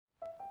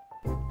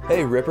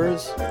Hey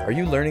Rippers, are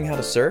you learning how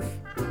to surf?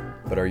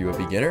 But are you a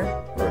beginner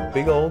or a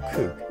big old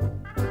kook?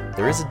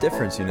 There is a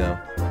difference, you know.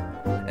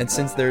 And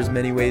since there's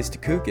many ways to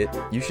kook it,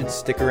 you should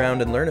stick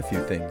around and learn a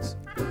few things.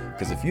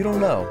 Because if you don't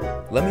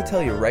know, let me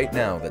tell you right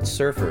now that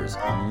surfers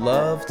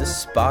love to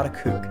spot a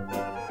kook.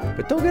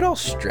 But don't get all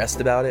stressed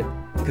about it,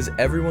 because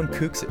everyone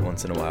kooks it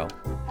once in a while.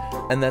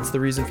 And that's the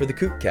reason for the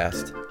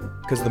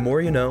Kookcast, because the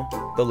more you know,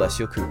 the less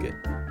you'll kook it.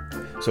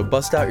 So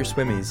bust out your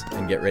swimmies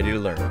and get ready to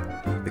learn.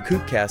 The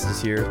Kookcast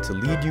is here to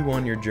lead you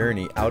on your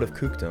journey out of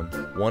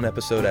kookdom, one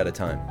episode at a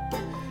time.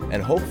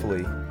 And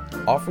hopefully,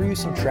 offer you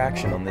some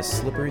traction on this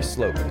slippery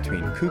slope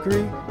between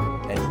kookery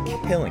and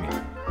killing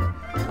it.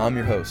 I'm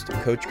your host,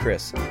 Coach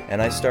Chris,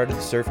 and I started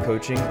the surf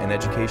coaching and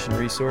education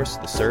resource,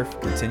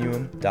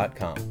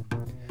 thesurfcontinuum.com.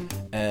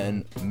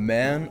 And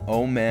man,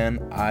 oh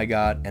man, I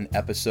got an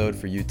episode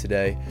for you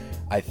today.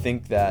 I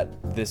think that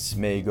this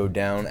may go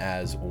down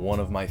as one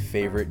of my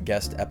favorite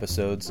guest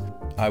episodes.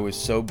 I was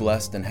so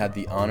blessed and had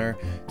the honor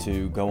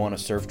to go on a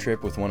surf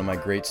trip with one of my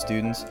great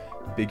students.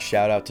 Big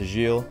shout out to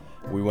Gilles.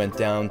 We went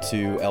down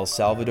to El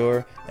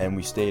Salvador and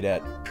we stayed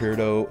at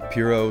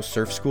Puro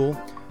Surf School,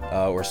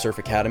 or Surf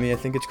Academy, I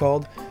think it's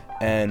called.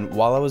 And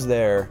while I was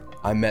there,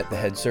 I met the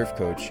head surf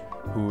coach,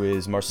 who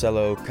is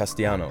Marcelo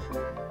Castellano.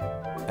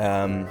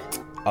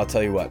 I'll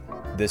tell you what,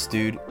 this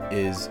dude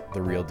is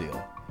the real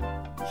deal.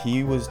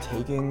 He was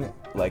taking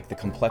like the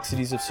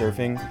complexities of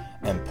surfing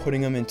and putting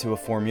them into a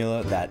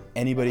formula that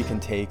anybody can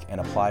take and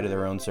apply to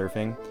their own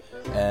surfing.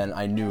 And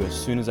I knew as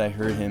soon as I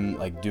heard him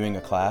like doing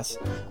a class,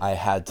 I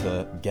had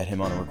to get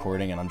him on a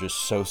recording, and I'm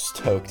just so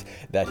stoked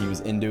that he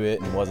was into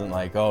it and wasn't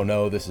like, oh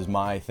no, this is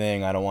my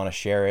thing, I don't want to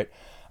share it.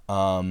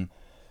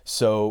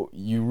 So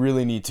you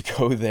really need to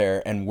go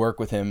there and work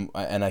with him,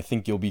 and I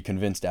think you'll be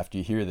convinced after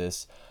you hear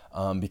this,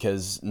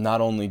 because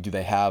not only do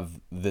they have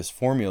this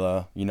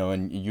formula, you know,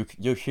 and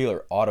you'll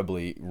hear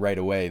audibly right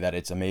away that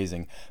it's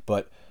amazing,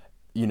 but,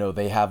 you know,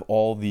 they have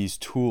all these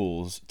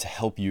tools to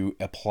help you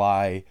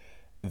apply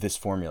this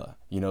formula.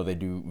 You know, they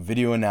do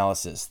video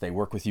analysis, they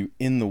work with you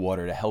in the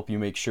water to help you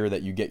make sure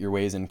that you get your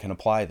waves and can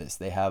apply this.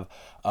 They have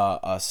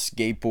a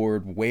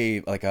skateboard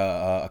wave, like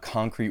a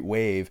concrete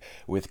wave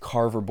with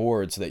Carver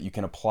boards so that you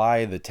can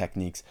apply the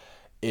techniques.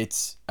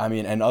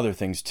 And other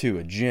things too,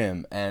 a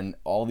gym and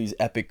all these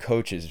epic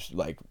coaches,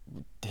 like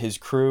his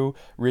crew,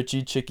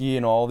 Richie, Chicky,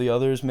 and all the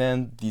others,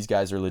 man, these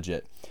guys are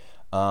legit.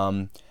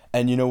 And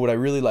you know, what I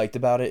really liked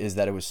about it is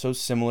that it was so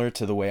similar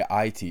to the way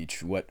I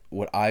teach. What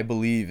I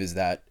believe is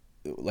that,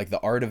 like, the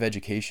art of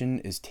education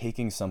is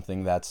taking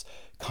something that's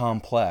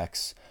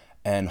complex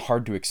and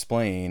hard to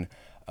explain,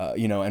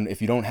 and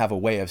if you don't have a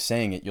way of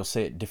saying it, you'll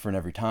say it different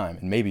every time.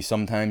 And maybe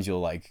sometimes you'll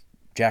like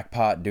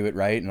jackpot, do it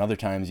right, and other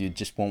times you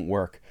just won't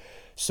work.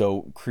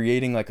 So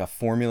creating like a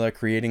formula,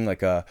 creating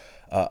like a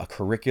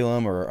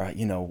curriculum or,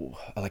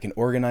 like an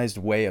organized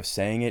way of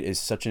saying it is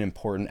such an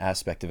important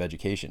aspect of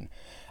education.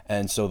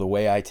 And so the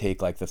way I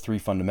take like the three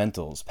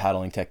fundamentals,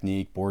 paddling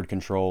technique, board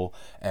control,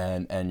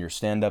 and your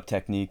stand-up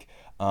technique,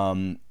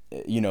 to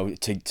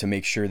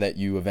make sure that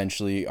you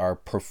eventually are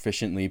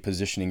proficiently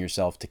positioning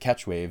yourself to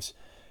catch waves,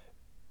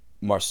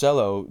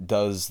 Marcelo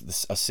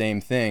does a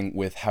same thing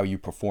with how you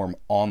perform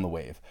on the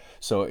wave.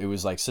 So it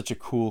was like such a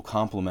cool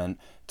compliment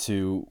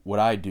to what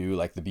I do,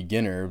 like the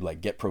beginner,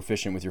 like get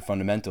proficient with your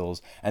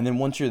fundamentals. And then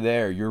once you're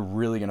there, you're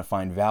really going to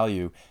find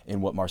value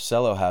in what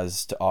Marcelo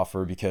has to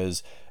offer,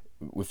 because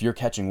if you're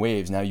catching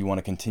waves, now you want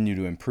to continue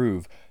to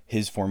improve.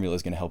 His formula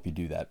is going to help you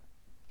do that.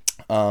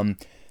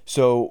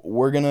 So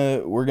we're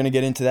gonna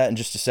get into that in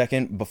just a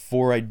second.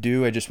 Before I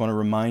do, I just want to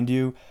remind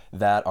you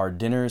that our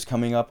dinner is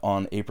coming up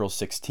on April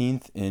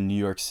 16th in New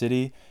York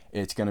City.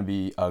 It's going to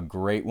be a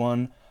great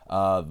one.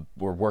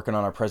 We're working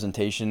on our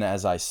presentation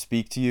as I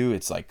speak to you.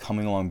 It's like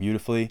coming along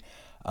beautifully.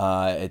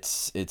 I'm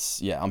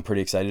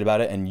pretty excited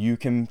about it, and you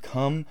can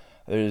come.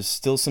 There's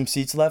still some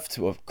seats left.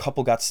 A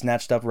couple got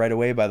snatched up right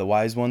away by the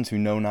wise ones who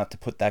know not to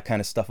put that kind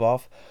of stuff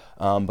off.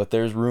 But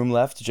there's room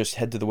left. Just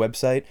head to the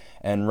website,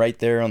 and right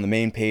there on the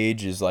main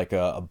page is like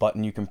a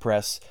button you can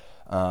press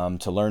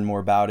to learn more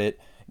about it,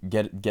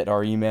 get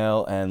our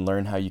email, and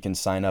learn how you can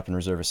sign up and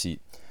reserve a seat.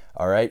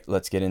 All right,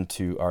 let's get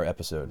into our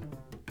episode.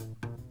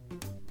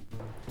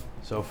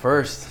 So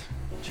first,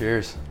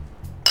 cheers.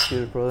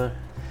 Cheers, brother.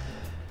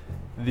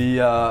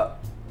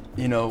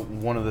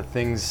 One of the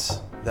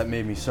things that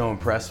made me so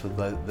impressed with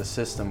the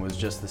system was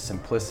just the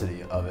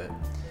simplicity of it.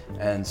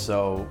 And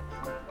so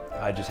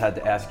I just had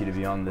to ask you to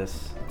be on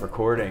this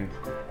recording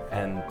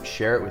and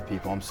share it with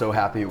people. I'm so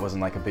happy it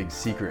wasn't like a big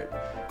secret,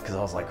 because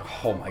I was like,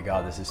 oh my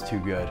God, this is too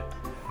good.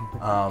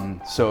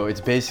 So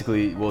it's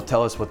basically, well,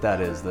 tell us what that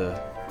is.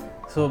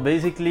 So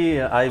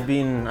basically, I've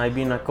been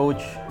a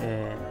coach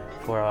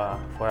for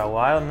a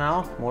while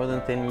now, more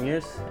than 10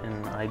 years,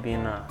 and I've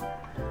been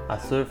a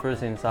surfer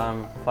since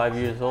I'm 5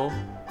 years old.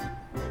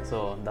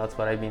 So that's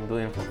what I've been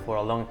doing for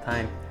a long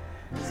time.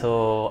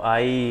 So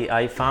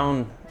I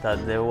found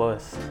that there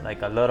was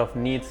like a lot of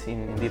needs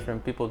in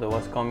different people that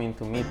was coming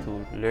to me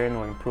to learn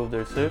or improve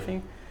their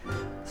surfing.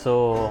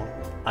 So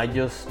I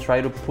just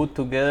try to put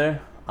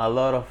together a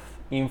lot of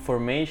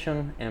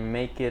information and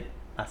make it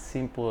as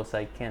simple as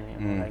I can, you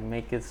know, like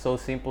make it so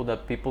simple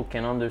that people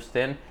can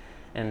understand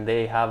and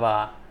they have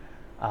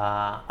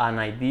an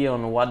idea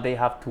on what they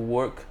have to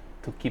work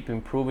to keep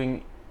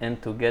improving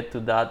and to get to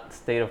that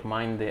state of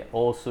mind that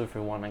all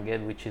surfers want to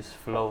get, which is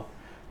flow.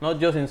 Not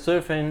just in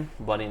surfing,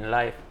 but in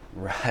life.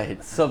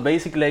 Right. So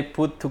basically I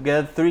put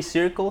together 3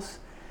 circles.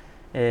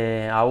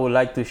 I would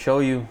like to show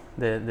you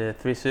the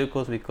 3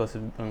 circles because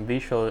on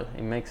visual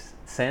it makes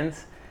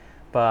sense.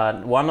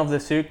 But one of the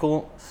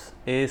circles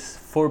is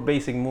 4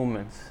 basic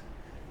movements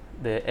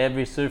that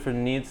every surfer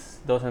needs,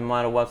 doesn't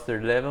matter what's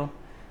their level,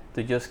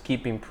 to just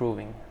keep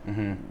improving.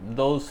 Mm-hmm.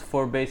 Those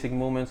 4 basic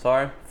movements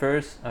are: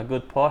 first, a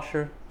good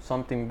posture,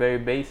 something very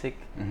basic.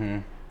 Mm-hmm.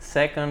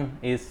 Second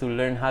is to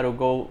learn how to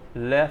go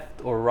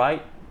left or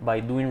right by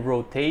doing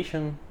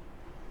rotation.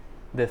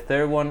 The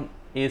third one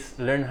is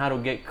learn how to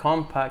get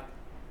compact.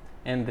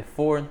 And the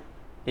fourth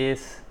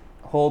is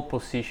hold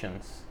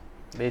positions.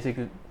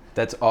 Basically,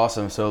 That's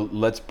awesome. So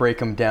let's break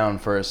them down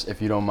first, if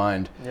you don't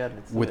mind. yeah,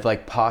 let's do With it.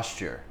 like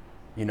posture,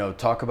 you know,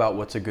 talk about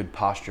what's a good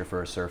posture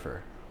for a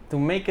surfer. To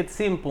make it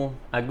simple,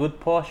 a good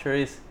posture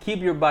is keep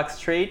your back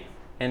straight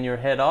and your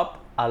head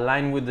up,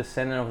 aligned with the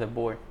center of the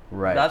board.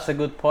 Right. That's a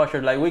good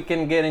posture. Like, we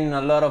can get in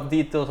a lot of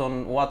details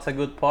on what's a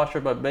good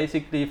posture, but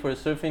basically for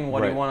surfing,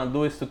 what Right. you want to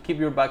do is to keep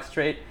your back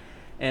straight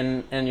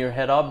and your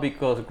head up,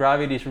 because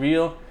gravity is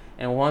real.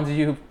 And once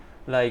you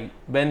like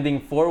bending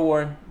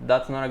forward,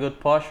 that's not a good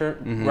posture.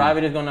 Mhm.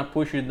 Gravity is gonna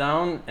push you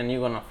down and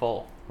you're gonna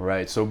fall.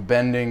 Right. So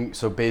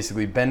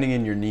basically bending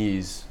in your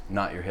knees,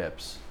 not your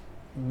hips.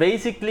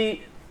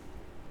 Basically,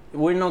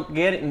 we're not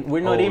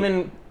Oh.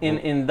 even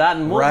in that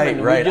movement.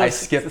 Right, right. We're I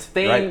just skipped,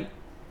 staying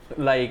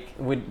like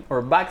with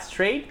our back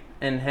straight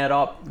and head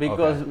up.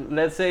 Because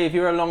let's say if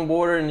you're a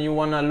longboarder and you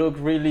wanna look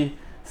really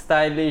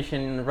stylish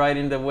and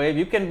riding the wave,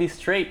 you can be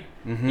straight.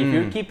 Mm-hmm. If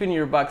you're keeping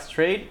your back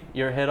straight,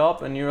 your head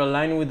up, and you're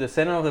aligned with the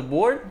center of the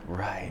board,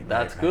 Right.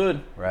 that's right,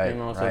 good. Right. You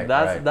know, so right,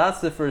 that's right.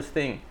 that's the first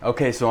thing.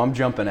 Okay, so I'm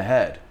jumping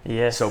ahead.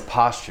 Yes. So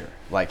posture,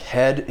 like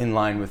head in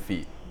line with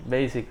feet.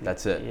 Basically.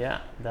 That's it. Yeah,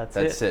 that's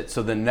That's it.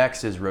 So the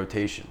next is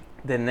rotation.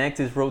 The next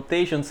is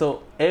rotation.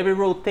 So every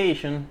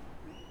rotation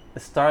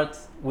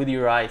starts with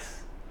your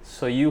eyes.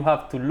 So you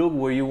have to look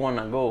where you want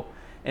to go.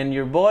 And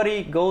your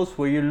body goes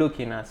where you're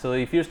looking at. So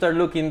if you start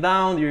looking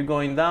down, you're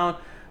going down.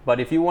 But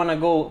if you want to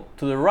go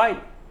to the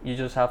right, you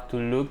just have to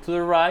look to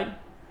the right.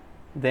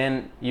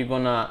 Then you're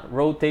going to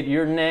rotate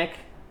your neck,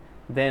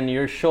 then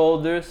your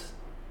shoulders,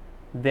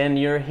 then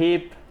your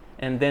hip.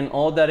 And then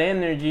all that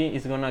energy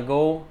is going to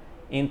go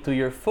into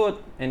your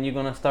foot, and you're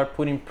going to start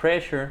putting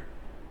pressure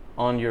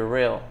on your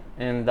rail.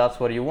 And that's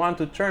what you want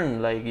to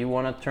turn. Like, you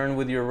want to turn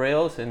with your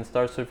rails and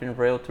start surfing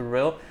rail to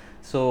rail.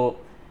 So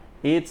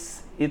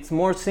it's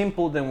more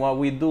simple than what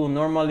we do.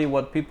 Normally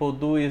what people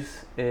do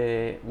is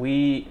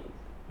we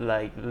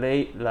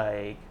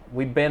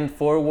bend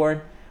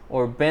forward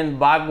or bend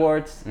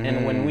backwards.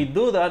 And when we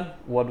do that,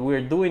 what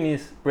we're doing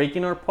is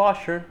breaking our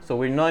posture, so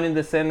we're not in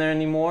the center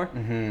anymore.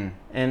 Mm-hmm.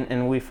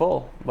 And we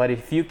fall. But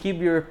if you keep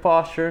your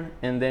posture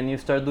and then you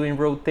start doing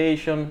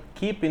rotation,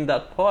 keeping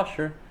that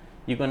posture,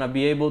 you're gonna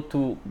be able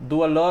to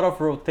do a lot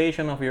of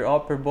rotation of your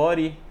upper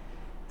body,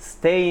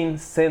 staying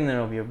center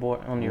of your board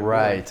on your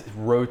Right.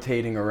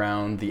 Rotating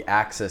around the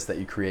axis that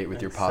you create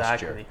with your posture.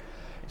 Exactly.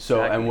 So,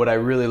 Exactly. and what I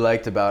really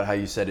liked about how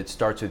you said it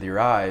starts with your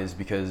eyes,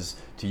 because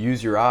to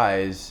use your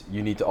eyes,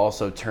 you need to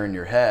also turn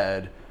your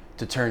head.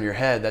 To turn your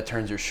head, that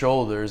turns your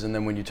shoulders, and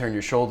then when you turn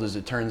your shoulders,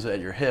 it turns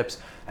at your hips,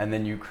 and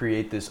then you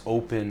create this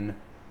open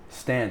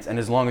stance. And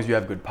as long as you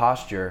have good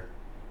posture,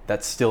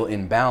 that's still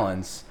in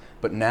balance,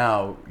 but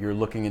now you're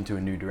looking into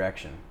a new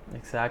direction.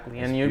 Exactly.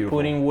 It's And you're beautiful.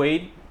 putting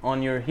weight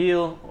on your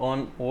heel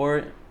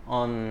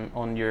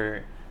on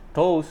your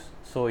toes,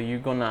 so you're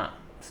gonna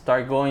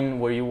start going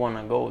where you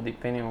wanna go.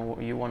 Depending on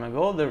where you wanna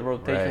go, the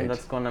rotation Right.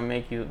 that's gonna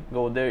make you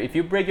go there. If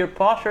you break your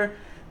posture,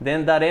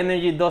 then that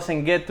energy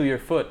doesn't get to your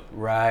foot.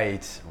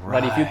 Right.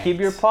 But if you keep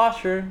your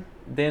posture,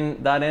 then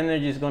that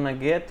energy is gonna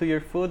get to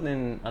your foot,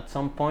 and at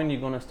some point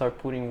you're gonna start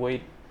putting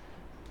weight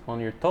on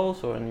your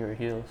toes or on your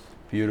heels.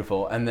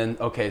 Beautiful. And then,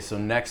 okay, so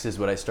next is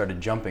what I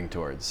started jumping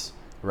towards,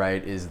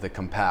 right, is the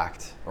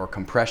compact, or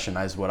compression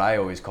is what I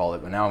always call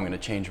it, but now I'm going to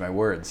change my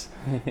words.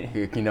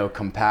 You know,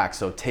 compact.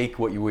 So take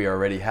what we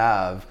already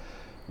have,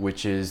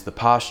 which is the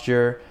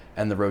posture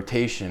and the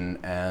rotation,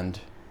 and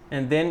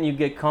then you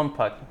get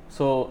compact.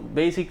 So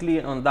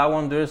basically on that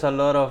one, there's a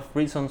lot of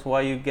reasons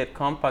why you get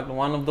compact.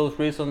 One of those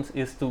reasons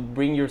is to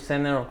bring your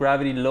center of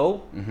gravity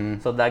low,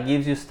 so that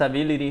gives you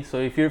stability. So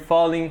if you're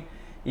falling,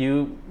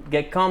 you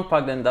get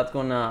compact, and that's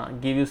gonna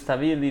give you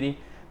stability.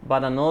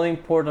 But another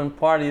important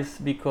part is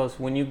because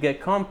when you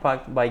get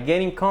compact, by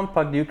getting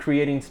compact, you're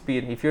creating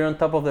speed. If you're on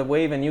top of the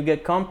wave and you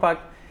get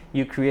compact,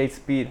 you create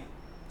speed.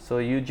 So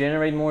you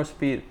generate more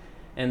speed.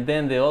 And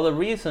then the other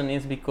reason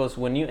is because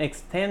when you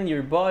extend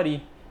your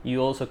body,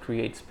 you also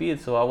create speed.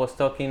 So I was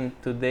talking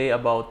today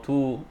about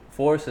 2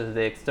 forces,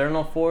 the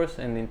external force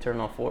and the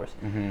internal force.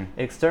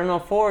 External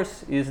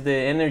force is the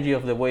energy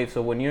of the wave.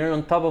 So when you're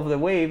on top of the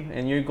wave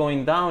and you're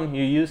going down,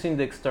 you're using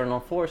the external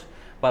force.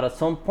 But at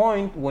some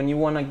point, when you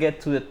want to get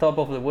to the top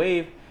of the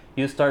wave,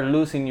 you start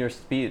losing your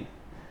speed.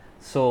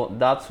 So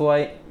that's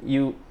why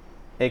you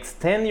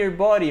extend your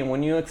body, and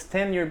when you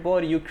extend your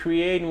body, you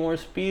create more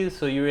speed,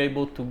 so you're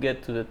able to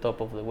get to the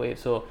top of the wave.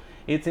 So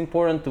it's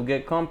important to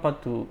get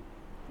compact to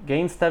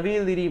gain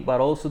stability, but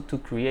also to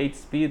create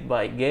speed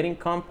by getting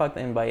compact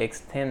and by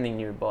extending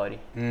your body.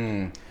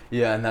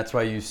 Yeah, and that's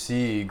why you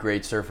see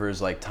great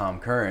surfers like Tom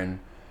Curran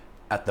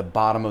at the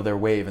bottom of their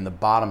wave in the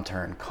bottom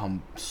turn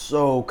come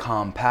so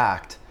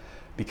compact,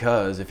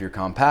 because if you're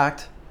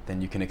compact,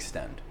 then you can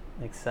extend.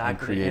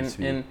 Exactly. And create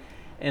speed.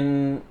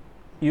 And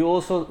you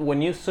also,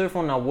 when you surf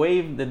on a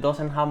wave that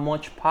doesn't have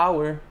much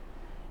power,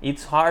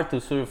 it's hard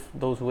to surf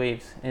those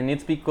waves, and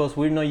it's because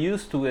we're not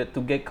used to it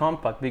to get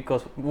compact.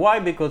 Why?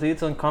 Because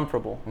it's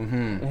uncomfortable.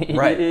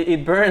 Right.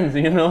 It burns,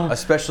 you know.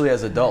 Especially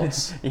as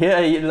adults. Yeah,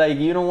 like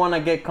you don't want to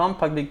get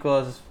compact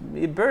because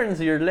it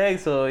burns your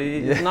legs, so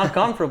it's not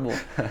comfortable.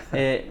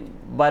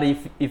 But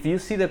if you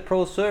see the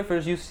pro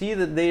surfers, you see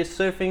that they're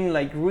surfing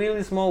like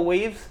really small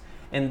waves,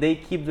 and they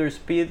keep their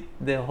speed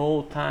the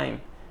whole time.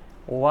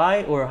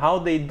 Why or how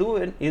they do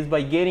it is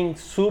by getting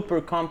super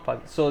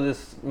compact. So the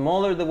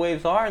smaller the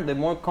waves are, the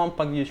more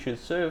compact you should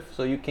surf,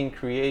 so you can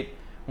create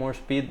more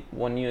speed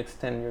when you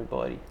extend your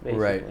body,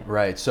 basically.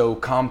 Right. So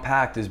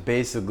compact is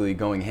basically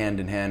going hand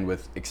in hand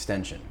with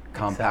extension.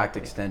 Compact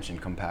extension,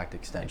 compact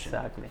extension.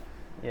 Exactly.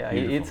 Yeah,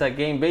 Beautiful. it's a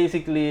game.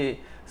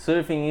 Basically,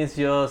 surfing is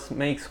just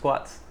make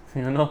squats.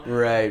 You know,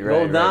 right.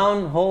 Go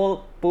down,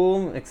 hold,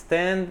 boom,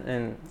 extend,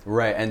 and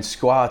right. And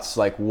squats,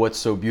 like what's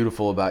so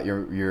beautiful about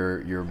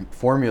your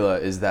formula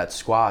is that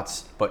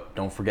squats, but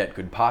don't forget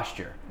good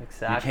posture.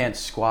 Exactly. You can't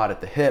squat at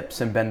the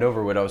hips and bend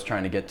over, what I was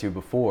trying to get to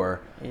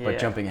before. But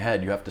jumping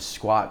ahead, you have to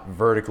squat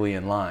vertically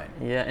in line.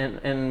 Yeah,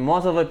 and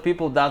most of the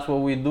people, that's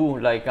what we do.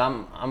 Like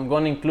I'm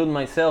gonna include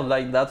myself.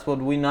 Like that's what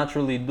we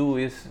naturally do.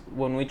 Is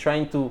when we're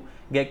trying to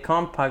get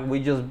compact, we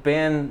just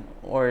bend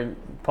or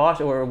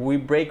posture, or we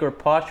break our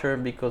posture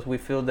because we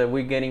feel that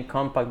we're getting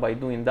compact by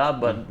doing that,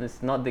 but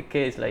it's not the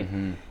case. Like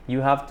you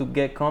have to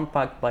get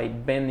compact by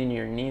bending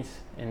your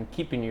knees and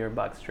keeping your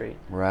back straight.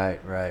 Right.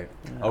 Yeah.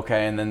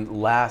 Okay, and then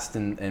last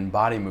in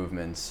body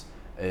movements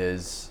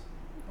is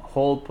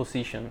hold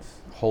positions.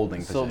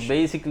 Holding so position.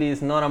 Basically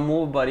it's not a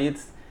move, but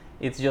it's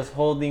just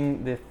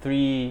holding the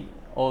three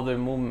other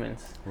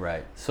movements.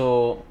 Right.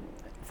 So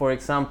for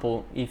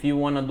example, if you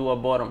want to do a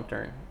bottom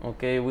turn,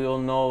 okay, we all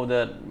know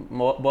that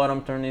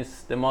bottom turn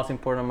is the most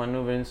important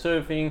maneuver in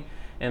surfing,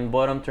 and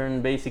bottom turn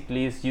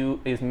basically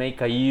is make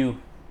a U,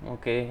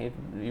 okay?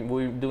 If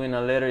we're doing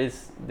a letter,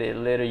 is the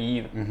letter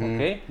U,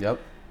 okay? Yep.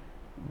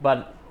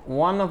 But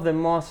one of the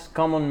most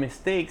common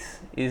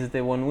mistakes is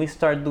that when we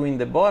start doing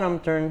the bottom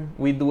turn,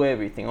 we do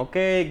everything,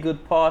 okay?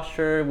 Good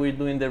posture, we're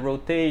doing the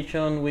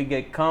rotation, we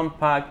get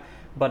compact,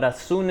 but as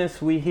soon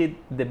as we hit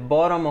the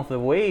bottom of the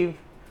wave,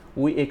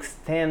 we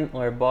extend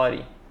our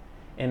body,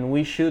 and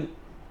we should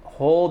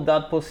hold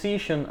that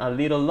position a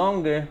little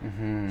longer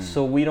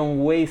so we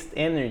don't waste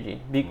energy,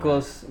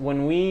 because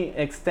when we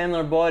extend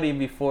our body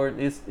before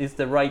it's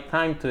the right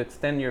time to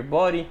extend your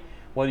body,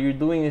 what you're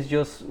doing is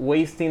just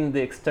wasting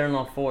the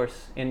external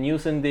force and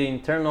using the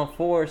internal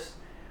force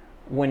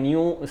when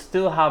you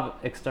still have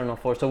external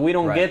force. So we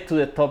don't get to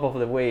the top of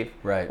the wave.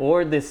 Right.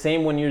 Or the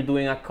same when you're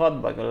doing a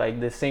cutback, like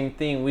the same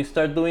thing. We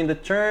start doing the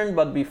turn,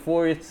 but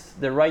before it's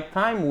the right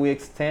time, we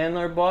extend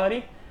our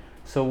body.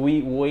 So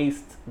we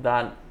waste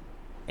that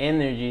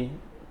energy,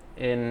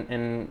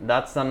 and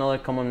that's another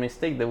common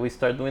mistake, that we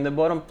start doing the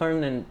bottom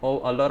turn, and a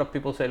lot of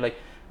people say like,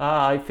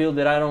 I feel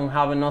that I don't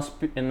have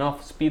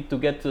enough speed to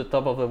get to the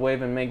top of the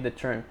wave and make the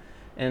turn.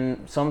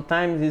 And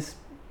sometimes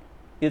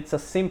it's a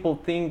simple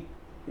thing.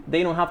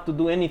 They don't have to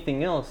do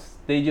anything else.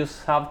 They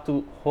just have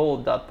to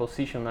hold that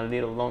position a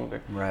little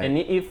longer. Right. And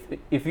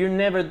if you've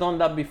never done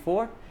that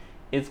before,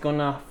 it's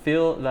gonna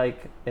feel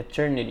like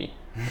eternity.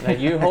 Like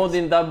you're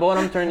holding that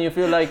bottom turn, you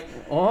feel like,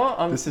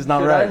 this is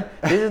not right.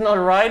 This is not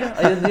right.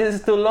 This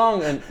is too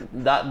long, and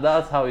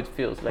that's how it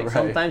feels. Like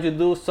sometimes you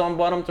do some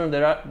bottom turn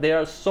they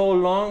are so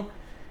long,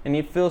 and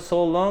it feels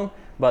so long,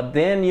 but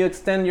then you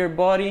extend your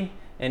body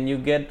and you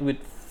get with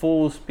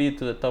full speed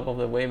to the top of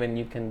the wave, and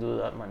you can do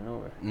that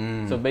maneuver.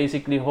 So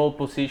basically, hold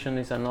position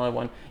is another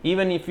one.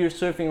 Even if you're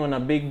surfing on a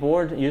big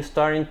board, you're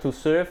starting to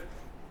surf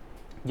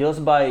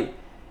just by,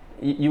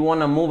 you want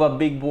to move a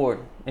big board,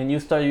 and you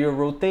start your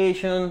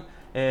rotation,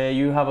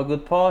 you have a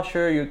good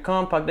posture, you're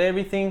compact,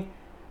 everything,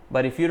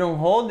 but if you don't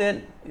hold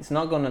it, it's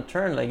not going to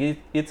turn. Like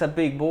it's a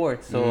big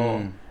board,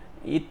 so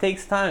it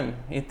takes time.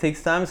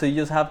 So you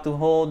just have to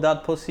hold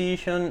that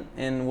position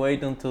and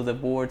wait until the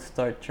board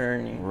start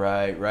turning.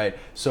 Right.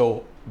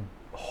 So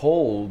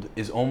hold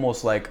is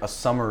almost like a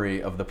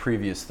summary of the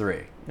previous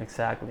three.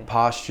 Exactly.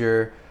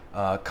 Posture,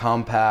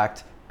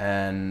 compact,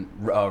 and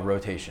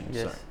rotation.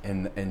 Yes.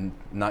 Sorry. In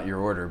not your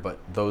order, but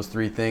those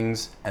three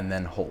things, and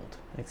then hold.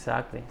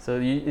 Exactly. So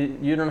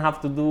you don't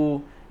have to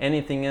do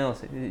anything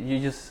else. You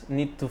just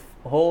need to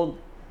hold,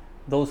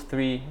 those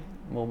three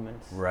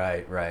movements.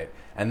 Right, right.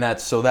 And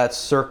that's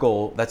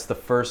circle, that's the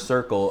first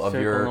circle of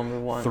Circle your number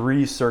one.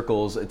 3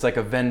 circles. It's like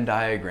a Venn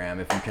diagram,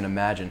 if you can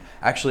imagine.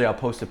 Actually, I'll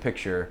post a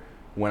picture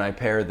when I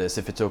pair this,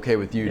 if it's okay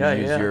with you to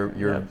use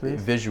your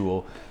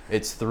visual.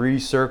 It's 3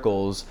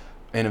 circles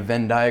in a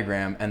Venn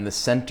diagram, and the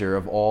center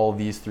of all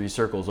these 3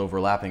 circles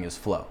overlapping is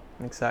flow.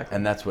 Exactly.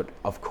 And that's what,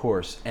 of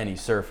course, any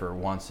surfer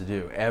wants to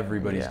do.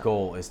 Everybody's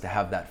goal is to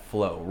have that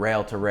flow,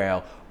 rail to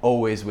rail,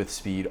 always with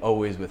speed,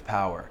 always with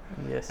power.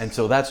 Yes. And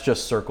so that's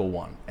just circle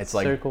 1. It's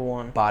like circle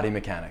 1. body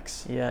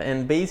mechanics. Yeah,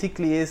 and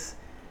basically is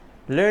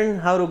learn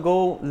how to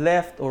go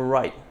left or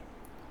right.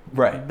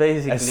 Right.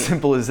 Basically. As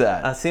simple as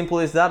that. As simple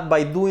as that,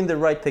 by doing the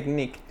right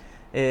technique.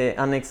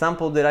 An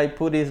example that I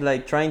put is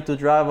like trying to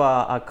drive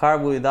a car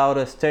without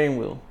a steering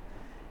wheel.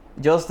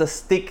 Just a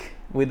stick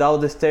without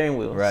the steering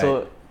wheel. Right.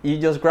 So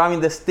you're just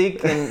grabbing the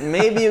stick and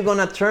maybe you're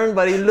gonna turn,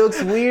 but it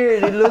looks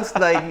weird. It looks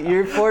like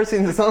you're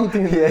forcing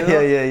something.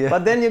 Yeah.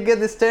 But then you get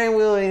the steering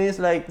wheel and it's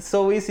like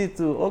so easy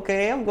to,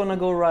 okay, I'm gonna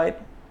go right.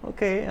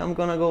 Okay, I'm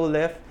gonna go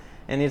left.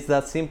 And it's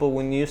that simple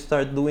when you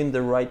start doing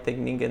the right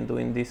technique and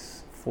doing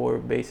these 4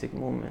 basic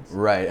movements.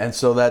 Right. And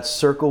so that's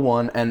circle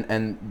 1.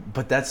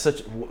 But that's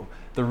such,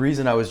 the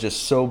reason I was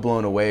just so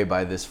blown away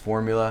by this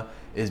formula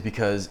is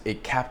because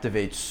it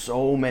captivates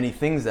so many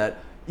things that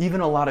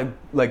even a lot of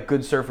like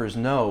good surfers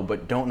know,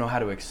 but don't know how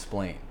to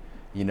explain.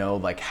 You know,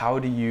 like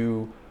what do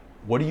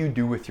you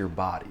do with your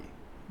body?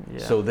 Yeah.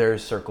 So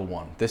there's circle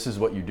 1. This is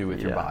what you do with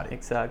your body.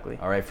 Exactly.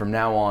 All right, from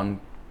now on,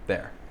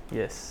 there.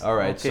 Yes. All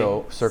right, okay.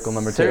 so circle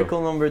number 2.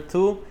 Circle number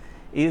 2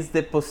 is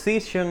the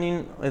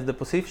positioning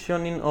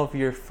of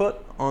your foot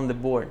on the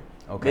board.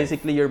 Okay.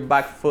 Basically your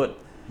back foot.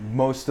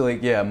 Most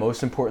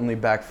importantly,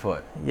 back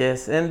foot.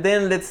 Yes, and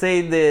then let's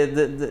say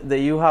that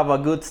you have a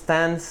good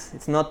stance.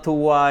 It's not too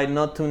wide,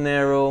 not too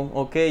narrow.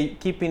 Okay,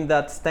 keeping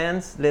that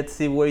stance. Let's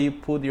see where you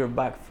put your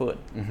back foot.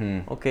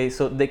 Mm-hmm. Okay,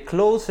 so the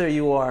closer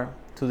you are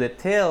to the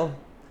tail,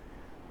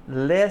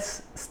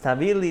 less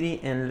stability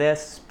and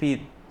less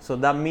speed. So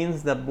that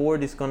means the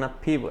board is gonna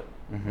pivot.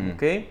 Mm-hmm.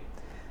 Okay,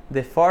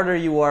 the farther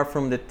you are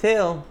from the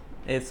tail,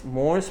 it's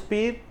more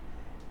speed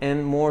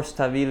and more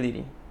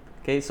stability.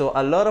 Okay, so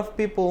a lot of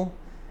people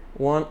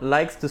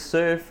likes to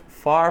surf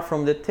far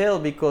from the tail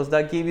because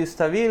that gives you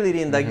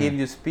stability and that gives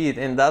you speed,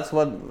 and that's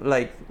what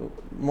like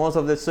most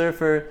of the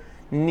surfer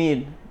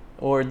need,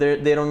 or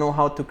they don't know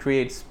how to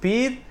create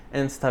speed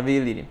and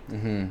stability.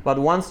 But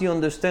once you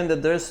understand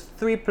that there's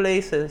 3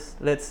 places,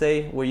 let's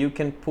say, where you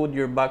can put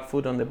your back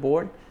foot on the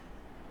board,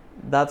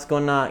 that's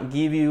gonna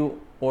give you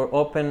or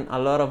open a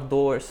lot of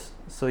doors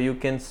so you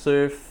can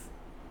surf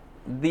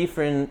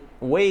different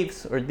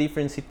waves or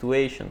different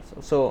situations.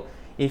 So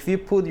if you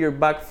put your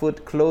back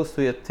foot close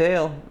to your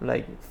tail,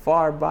 like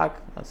far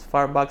back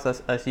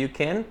as you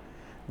can,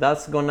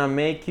 that's gonna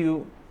make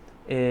you,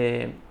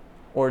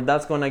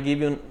 that's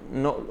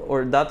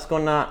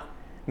gonna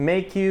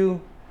make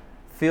you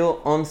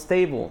feel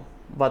unstable.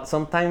 But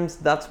sometimes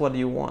that's what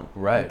you want.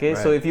 Right. Okay.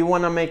 Right. So if you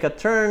wanna make a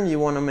turn, you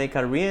wanna make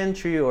a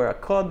re-entry or a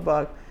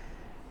cutback,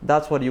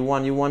 that's what you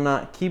want. You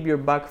wanna keep your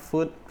back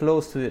foot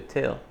close to the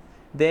tail.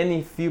 Then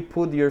if you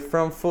put your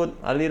front foot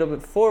a little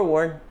bit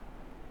forward,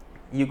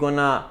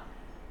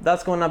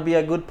 that's gonna be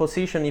a good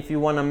position if you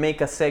wanna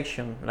make a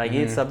section. Like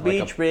it's a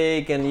beach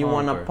break and you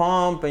wanna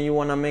pump and you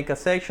wanna make a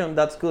section,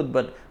 that's good.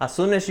 But as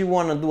soon as you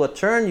wanna do a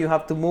turn, you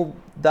have to move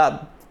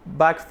that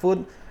back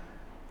foot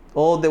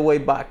all the way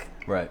back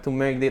to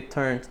make the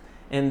turns.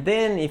 And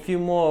then if you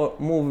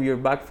move your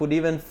back foot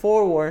even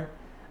forward,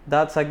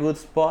 that's a good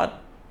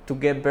spot to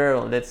get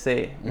barrel, let's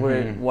say,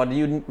 where what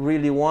you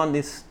really want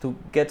is to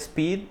get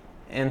speed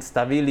and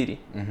stability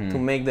to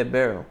make the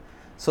barrel.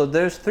 So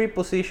there's 3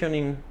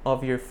 positioning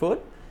of your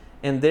foot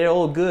and they're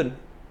all good.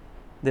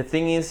 The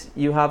thing is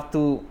you have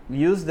to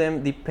use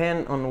them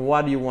depend on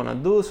what you want to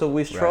do. So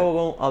we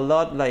struggle a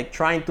lot like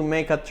trying to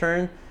make a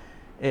turn,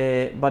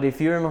 but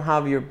if you don't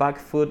have your back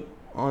foot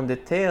on the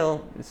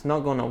tail, it's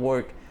not gonna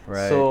work.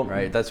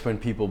 That's when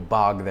people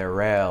bog their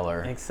rail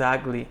or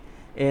exactly.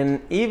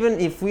 And even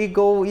if we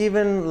go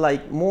even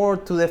like more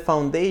to the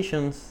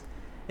foundations,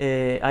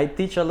 I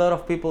teach a lot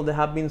of people that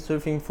have been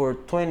surfing for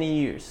 20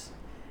 years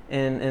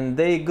and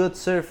they good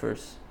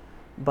surfers,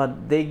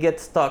 but they get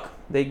stuck.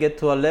 They get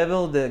to a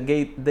level that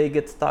they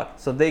get stuck.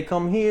 So they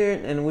come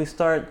here and we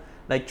start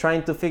like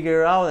trying to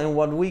figure out, and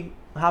what we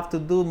have to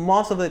do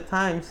most of the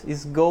times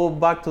is go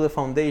back to the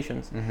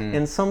foundations.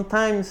 And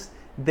sometimes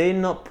they're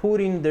not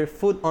putting their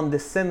foot on the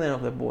center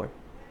of the board.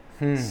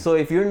 So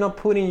if you're not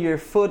putting your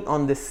foot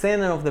on the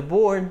center of the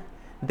board,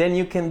 then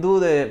you can do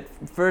the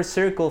first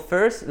circle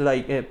first,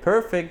 like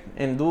perfect,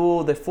 and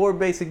do the 4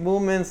 basic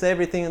movements,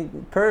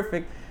 everything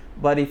perfect.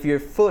 But if your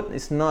foot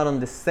is not on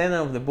the center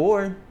of the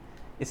board,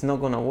 it's not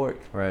gonna work.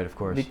 Right, of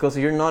course. Because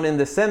you're not in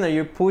the center,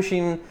 you're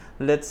pushing,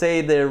 let's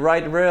say, the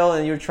right rail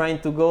and you're trying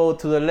to go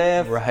to the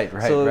left. Right.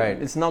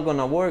 It's not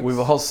gonna work. We've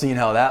all seen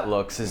how that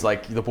looks, is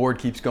like the board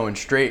keeps going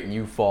straight and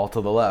you fall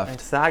to the left.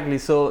 Exactly.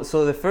 So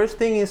the first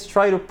thing is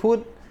try to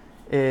put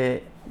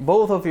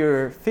both of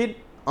your feet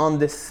on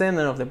the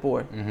center of the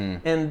board.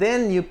 Mm-hmm. And then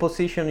you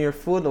position your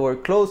foot or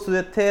close to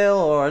the tail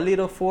or a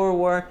little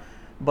forward.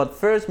 But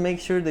first, make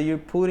sure that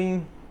you're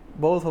putting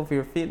both of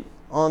your feet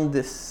on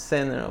the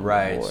center of the board.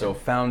 Right, so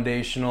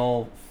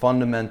foundational,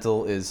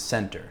 fundamental is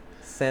center.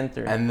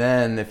 Center. And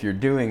then if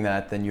you're doing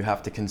that, then you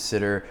have to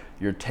consider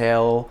your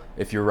tail.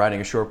 If you're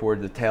riding a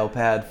shortboard, the tail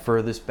pad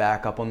furthest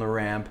back up on the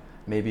ramp,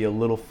 maybe a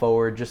little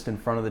forward just in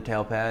front of the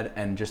tail pad,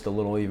 and just a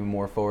little even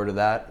more forward of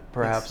that,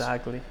 perhaps.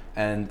 Exactly.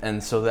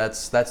 And so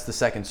that's the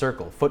second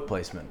circle, foot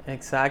placement.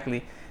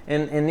 Exactly.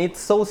 And it's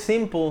so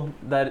simple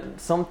that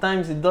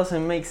sometimes it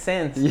doesn't make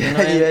sense. Yeah, you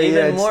know? And yeah,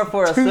 even yeah, more it's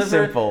for a too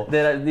surfer simple.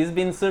 that has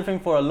been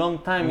surfing for a long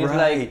time. It's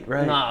Right, like,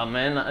 right. nah,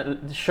 man,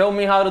 show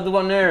me how to do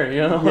an air,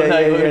 you know? Yeah,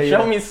 like, yeah,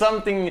 show yeah. me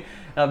something,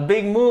 a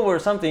big move or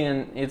something. And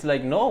it's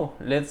like, no,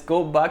 let's go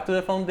back to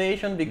the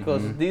foundation,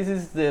 because this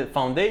is the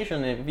foundation.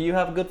 If you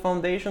have good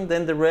foundation,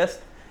 then the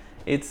rest,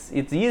 it's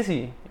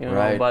easy, you know.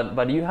 Right.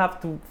 But you have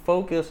to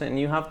focus, and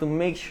you have to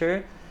make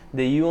sure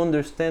that you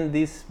understand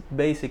these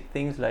basic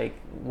things, like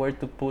where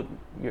to put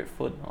your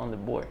foot on the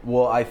board.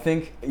 Well, I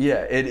think,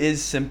 yeah, it is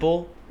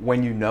simple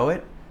when you know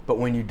it, but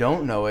when you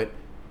don't know it,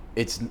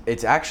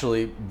 it's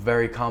actually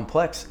very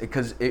complex,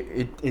 because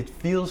it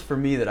feels for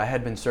me that I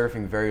had been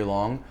surfing very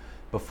long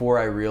before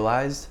I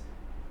realized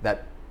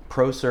that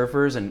pro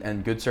surfers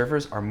and good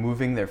surfers are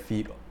moving their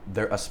feet,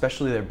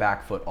 especially their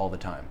back foot, all the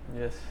time.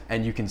 Yes.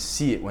 And you can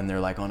see it when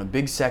they're like on a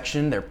big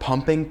section, they're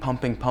pumping,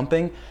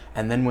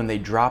 and then when they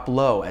drop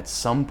low at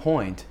some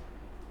point,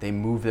 they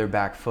move their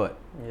back foot.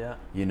 Yeah.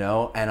 You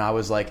know, and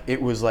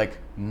it was like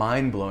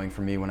mind blowing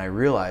for me when I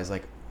realized,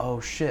 like,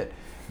 oh shit,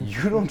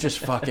 you don't just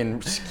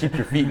fucking keep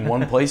your feet in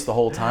one place the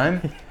whole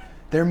time.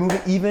 They're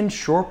moving. Even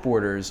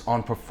shortboarders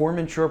on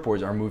performance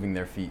shortboards are moving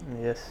their feet.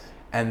 Yes.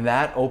 And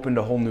that opened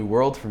a whole new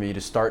world for me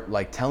to start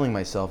like telling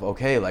myself,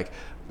 okay, like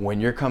when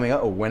you're coming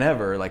up or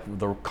whenever, like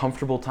the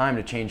comfortable time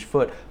to change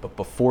foot, but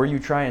before you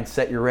try and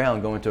set your rail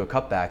and go into a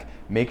cutback,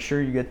 make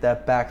sure you get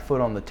that back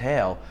foot on the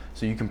tail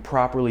so you can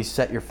properly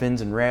set your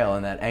fins and rail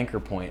and that anchor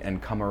point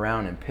and come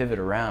around and pivot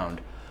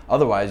around.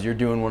 Otherwise, you're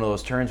doing one of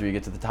those turns where you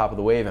get to the top of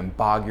the wave and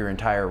bog your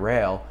entire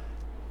rail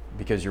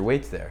because your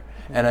weight's there.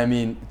 And I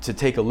mean, to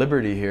take a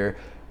liberty here,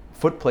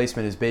 foot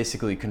placement is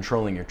basically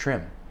controlling your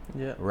trim.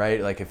 Yeah.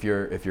 Right? Like if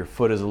your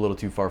foot is a little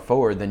too far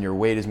forward, then your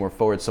weight is more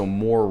forward, so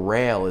more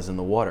rail is in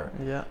the water.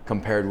 Yeah.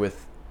 Compared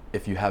with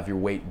if you have your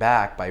weight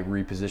back by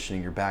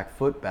repositioning your back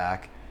foot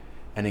back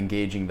and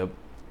engaging the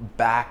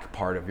back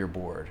part of your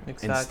board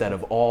instead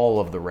of all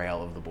of the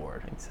rail of the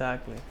board.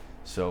 Exactly.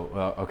 So,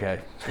 okay.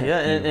 Yeah,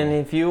 and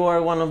if you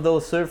are one of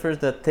those surfers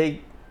that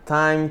take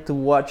time to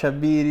watch a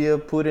video,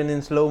 put it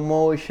in slow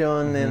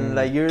motion, and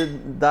like you're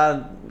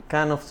that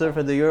kind of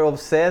surfer that you're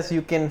obsessed,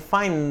 you can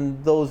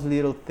find those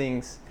little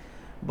things.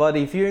 But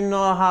if you're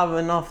not have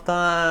enough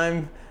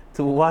time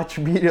to watch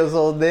videos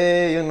all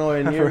day, you know,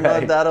 and you're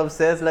Right. not that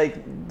obsessed, like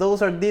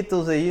those are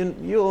details that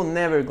you're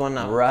never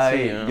gonna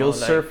see, you know, You'll like,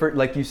 surf for,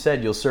 like you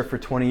said, you'll surf for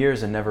 20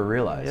 years and never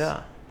realize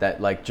Yeah. that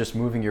like just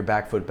moving your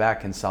back foot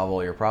back can solve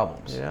all your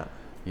problems. Yeah.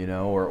 You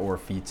know, or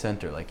feet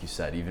center, like you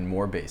said, even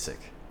more basic.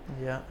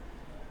 Yeah.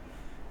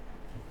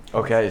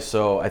 Okay,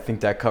 so I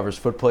think that covers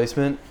foot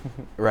placement,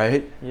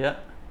 right? Yeah.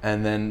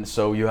 And then,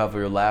 so you have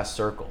your last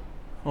circle.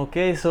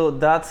 Okay, so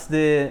that's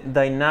the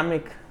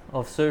dynamic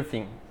of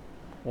surfing,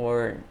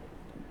 or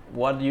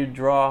what you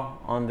draw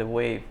on the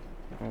wave.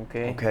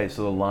 Okay. Okay,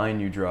 so the line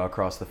you draw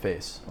across the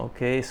face.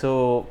 Okay,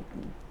 so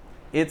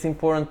it's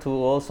important to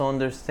also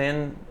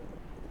understand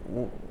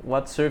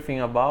what's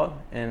surfing about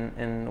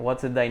and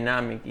what's the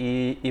dynamic.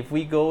 If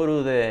we go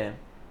to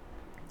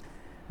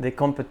the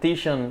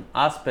competition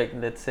aspect,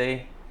 let's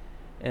say,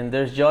 and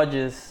there's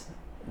judges,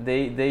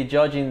 they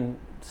judging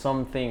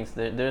some things.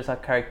 There's a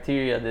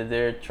criteria that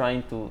they're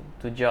trying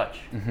to judge.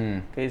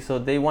 Okay, so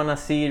they want to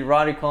see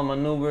radical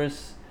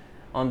maneuvers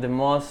on the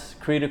most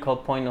critical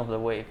point of the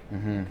wave.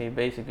 Okay,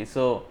 basically.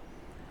 So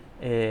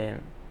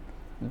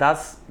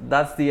that's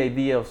the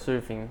idea of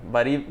surfing.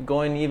 But if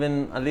going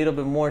even a little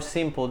bit more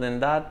simple than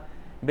that,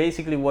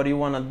 basically what you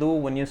want to do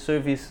when you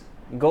surf is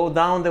go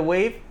down the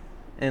wave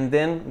and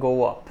then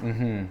go up.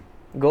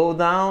 Go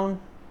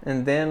down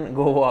and then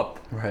go up.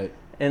 Right.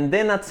 And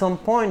then at some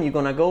point you're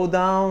gonna go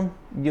down,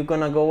 you're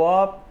gonna go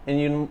up, and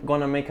you're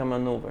gonna make a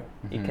maneuver.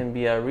 It can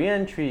be a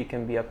re-entry, it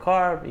can be a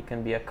carve, it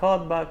can be a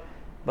cutback,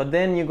 but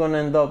then you're gonna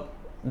end up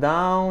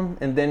down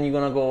and then you're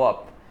gonna go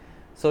up.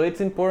 So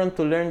it's important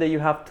to learn that you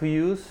have to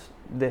use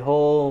the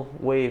whole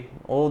wave,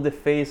 all the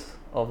face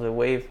of the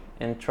wave,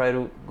 and try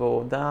to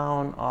go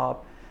down,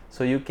 up,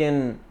 so you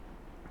can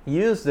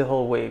use the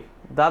whole wave.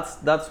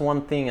 That's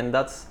one thing, and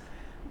that's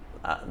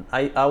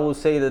I will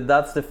say that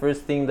that's the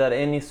first thing that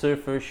any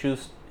surfer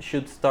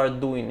should start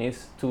doing,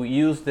 is to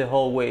use the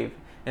whole wave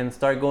and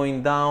start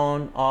going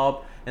down,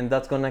 up, and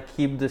that's gonna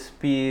keep the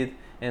speed,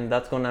 and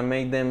that's gonna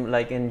make them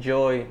like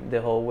enjoy the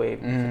whole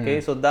wave.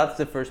 Okay, so that's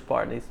the first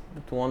part, is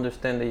to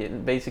understand that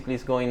it basically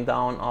it's going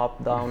down,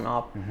 up, down,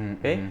 up.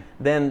 Okay,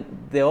 then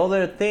the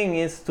other thing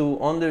is to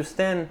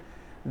understand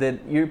that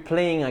you're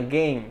playing a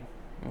game.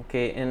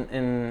 Okay,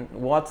 and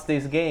what's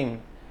this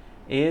game?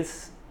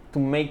 is to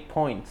make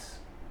points.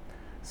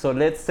 So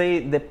let's say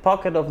the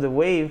pocket of the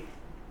wave,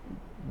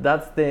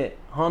 that's the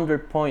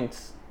 100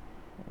 points.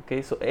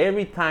 Okay, so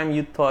every time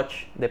you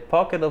touch the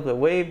pocket of the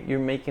wave, you're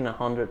making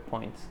 100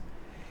 points.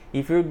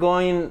 If you're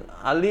going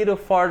a little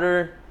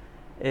farther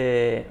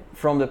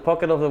from the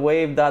pocket of the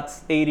wave,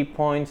 that's 80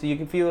 points. You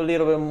can feel a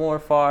little bit more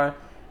far,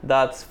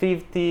 that's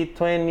 50,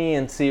 20,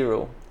 and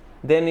 0.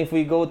 Then if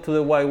we go to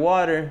the white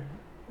water,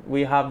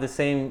 we have the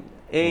same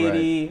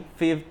 80, right.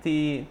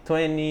 50,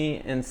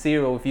 20, and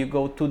 0 if you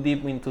go too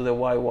deep into the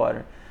white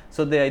water.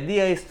 So the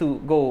idea is to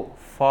go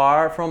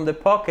far from the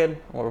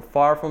pocket or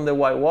far from the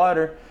white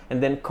water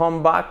and then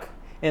come back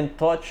and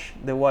touch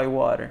the white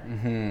water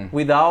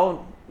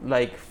without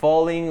like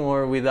falling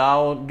or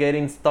without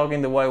getting stuck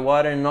in the white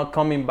water and not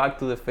coming back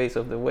to the face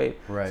of the wave.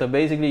 Right. So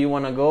basically you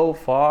want to go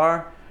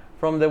far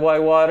from the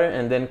white water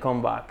and then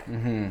come back.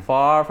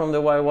 Far from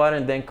the white water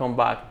and then come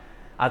back.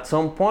 At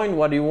some point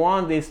what you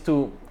want is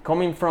to,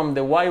 coming from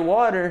the white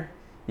water,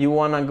 you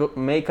want to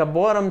make a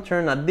bottom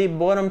turn, a deep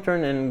bottom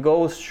turn, and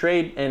go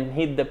straight and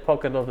hit the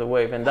pocket of the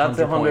wave. And that's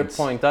 100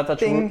 points.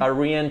 That's a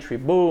re-entry.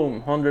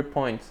 Boom, 100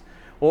 points.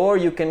 Or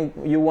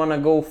you want to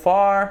go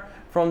far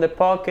from the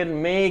pocket,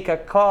 make a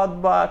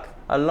cutback,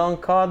 a long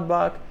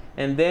cutback,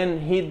 and then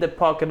hit the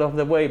pocket of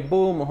the wave.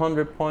 Boom,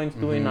 100 points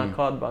doing a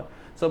cutback.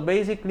 So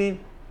basically,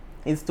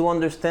 it's to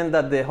understand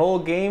that the whole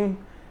game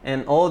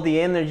and all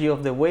the energy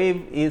of the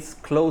wave is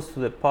close to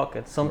the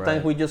pocket.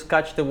 Sometimes we just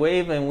catch the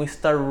wave and we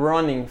start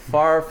running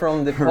far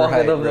from the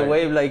pocket of the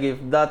wave, like if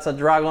that's a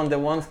dragon that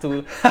wants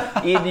to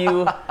eat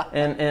you,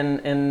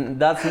 and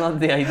that's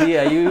not the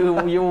idea. You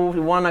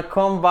want to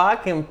come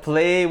back and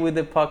play with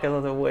the pocket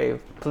of the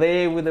wave.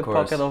 Play with the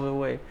pocket of the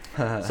wave.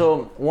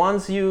 So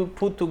once you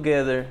put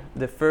together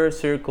the first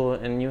circle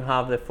and you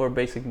have the 4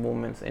 basic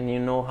movements and you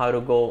know how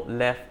to go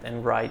left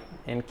and right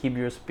and keep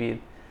your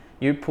speed,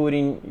 you're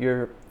putting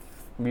your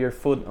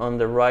foot on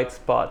the right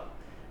spot,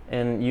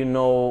 and you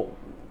know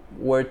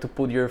where to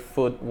put your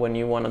foot when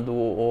you want to do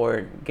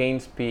or gain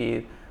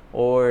speed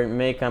or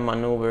make a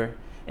maneuver,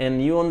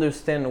 and you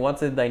understand what's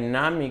the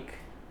dynamic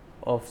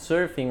of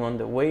surfing on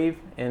the wave,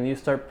 and you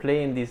start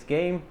playing this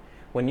game.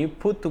 When you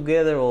put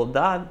together all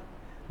that,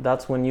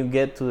 that's when you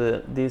get to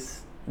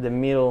the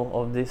middle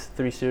of these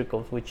 3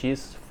 circles, which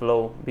is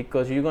flow,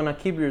 because you're gonna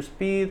keep your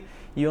speed,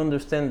 you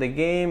understand the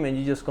game, and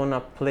you're just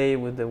gonna play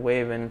with the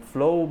wave. And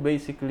flow,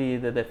 basically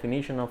the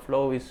definition of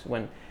flow is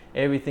when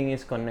everything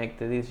is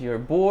connected. It's your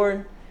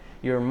board,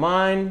 your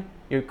mind,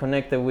 you're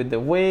connected with the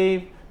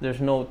wave,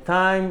 there's no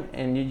time,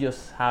 and you're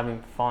just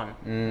having fun.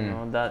 You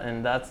know,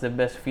 that's the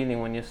best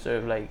feeling when you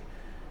surf, like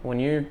when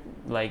you're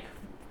like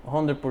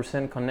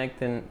 100%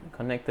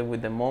 connected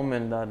with the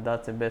moment.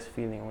 That's the best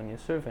feeling when you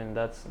surf, and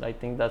I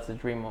think that's the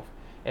dream of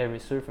every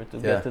surfer, to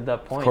get to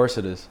that point. Of course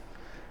it is.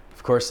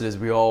 Of course it is.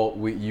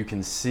 You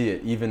can see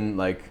it. Even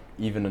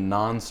a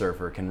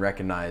non-surfer can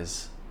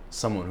recognize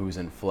someone who's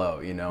in flow,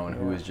 you know, and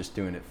who is just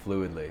doing it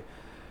fluidly.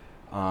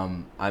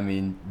 I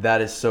mean, that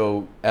is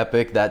so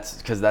epic. That's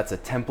because that's a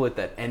template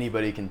that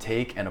anybody can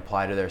take and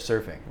apply to their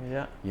surfing.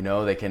 Yeah. You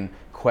know, they can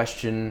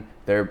question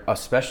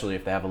especially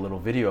if they have a little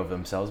video of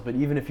themselves, but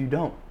even if you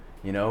don't,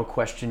 you know,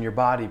 question your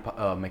body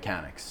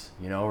mechanics,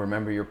 you know,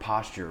 remember your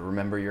posture,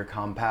 remember your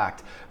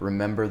compact,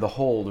 remember the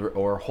hold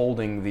or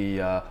holding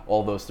the,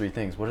 all those 3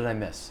 things. What did I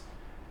miss?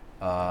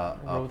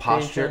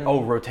 Posture.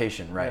 Oh,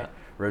 rotation, right. Yeah.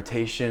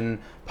 Rotation,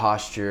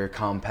 posture,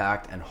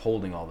 compact, and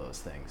holding all those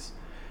things.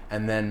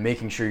 And then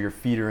making sure your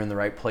feet are in the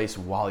right place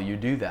while you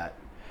do that.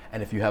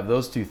 And if you have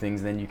those 2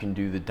 things, then you can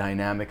do the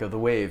dynamic of the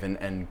wave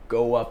and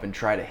go up and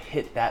try to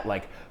hit that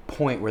like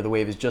point where the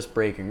wave is just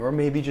breaking, or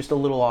maybe just a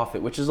little off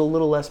it, which is a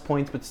little less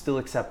points but still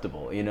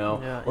acceptable, you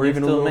know, or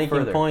even a little further. Still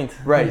making points.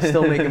 Right,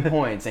 still making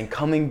points and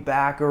coming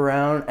back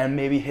around and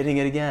maybe hitting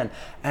it again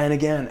and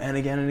again and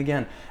again and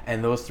again.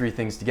 And those 3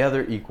 things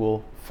together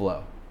equal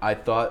flow. I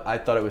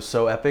thought it was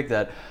so epic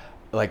that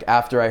like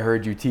after I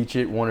heard you teach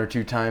it 1 or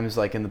 2 times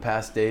like in the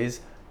past days,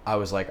 I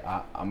was like,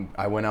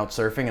 I went out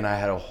surfing and I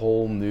had a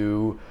whole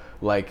new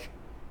like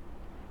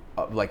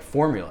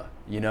formula,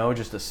 you know,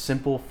 just a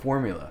simple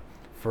formula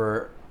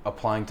for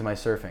applying to my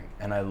surfing,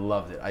 and I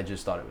loved it. I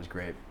just thought it was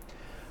great.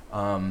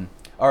 All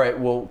right,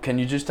 well, can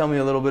you just tell me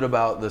a little bit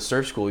about the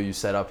surf school you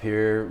set up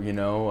here? You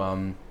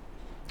know,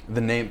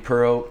 the name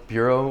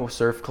Puro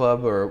Surf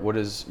Club, or what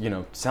is, you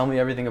know, tell me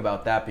everything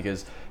about that,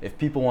 because if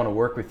people want to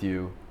work with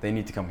you, they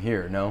need to come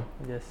here. No?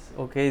 Yes.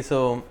 Okay.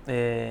 So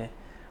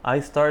I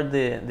started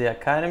the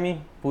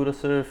academy. Puro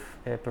Surf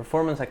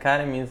Performance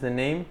Academy is the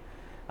name.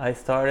 I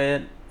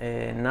started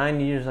 9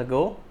 years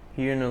ago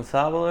here in El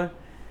Salvador,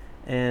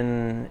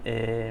 and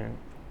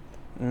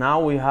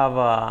now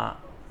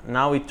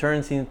it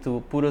turns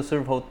into Puro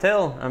Surf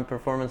Hotel and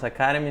Performance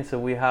Academy. So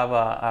we have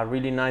a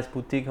really nice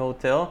boutique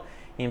hotel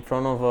in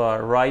front of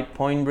a right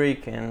point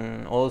break,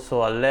 and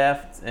also a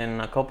left,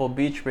 and a couple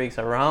beach breaks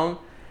around,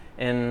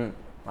 and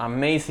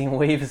amazing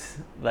waves,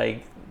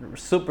 like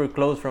super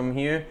close from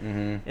here.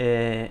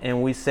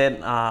 And we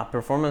set a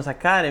Performance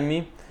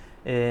Academy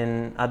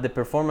And at the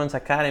Performance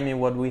Academy,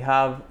 what we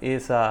have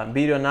is a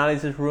video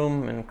analysis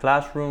room and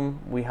classroom.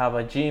 We have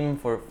a gym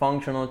for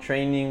functional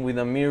training with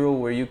a mirror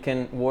where you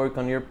can work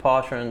on your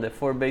posture and the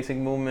 4 basic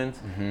movements.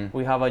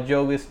 We have a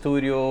yoga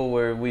studio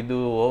where we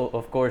do,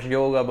 of course,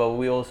 yoga, but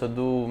we also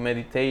do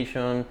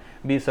meditation,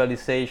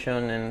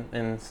 visualization,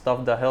 and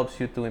stuff that helps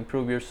you to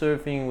improve your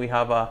surfing. We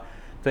have a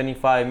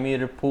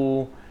 25-meter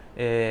pool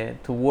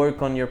to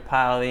work on your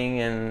paddling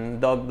and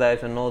dog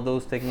dives and all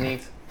those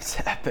techniques. It's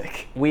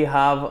epic. We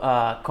have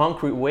a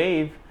concrete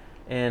wave,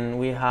 and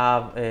we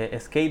have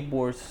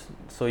skateboards,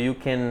 so you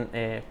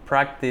can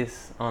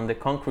practice on the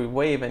concrete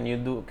wave, and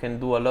you can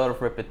do a lot of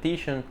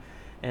repetition.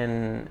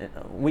 And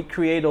we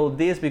create all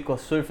this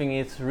because surfing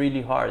is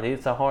really hard.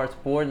 It's a hard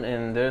sport,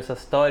 and there's a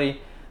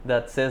study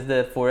that says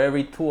that for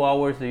every 2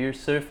 hours that you're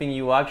surfing,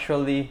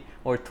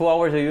 or 2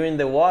 hours that you're in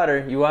the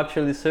water, you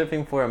actually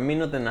surfing for 1.5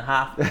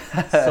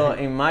 minutes. So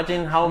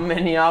imagine how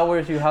many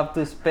hours you have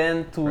to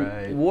spend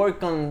to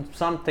work on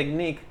some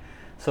technique.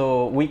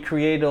 So we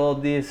create all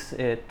these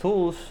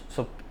tools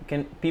so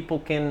people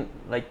can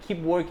like keep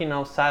working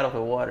outside of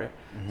the water.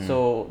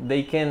 So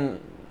they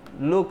can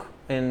look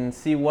and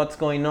see what's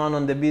going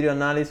on the video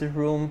analysis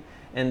room,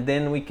 and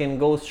then we can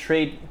go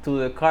straight to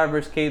the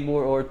Carver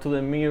skateboard or to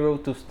the mirror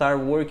to start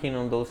working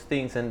on those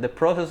things. And the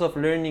process of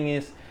learning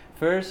is,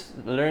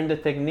 first, learn the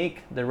technique,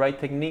 the right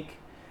technique.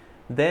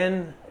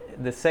 Then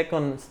the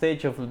second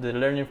stage of the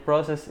learning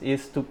process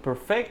is to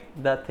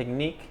perfect that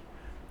technique.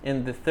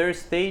 And the third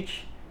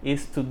stage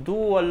is to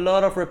do a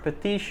lot of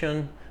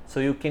repetition so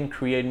you can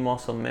create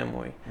muscle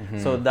memory.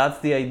 So that's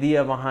the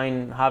idea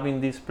behind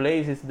having this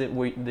place, is that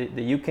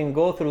you can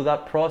go through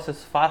that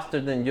process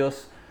faster than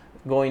just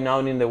going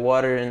out in the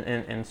water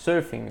and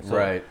surfing. So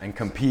right, and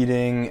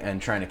competing and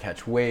trying to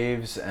catch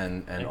waves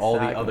and all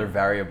the other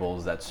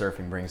variables that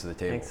surfing brings to the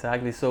table.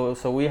 Exactly. So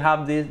we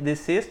have this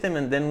system,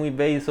 and then we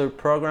base our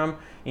program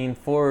in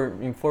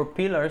four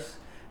pillars.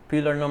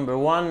 Pillar number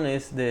 1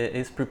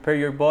 is prepare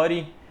your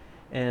body,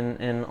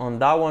 and on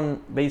that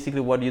one,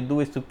 basically what you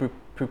do is to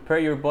prepare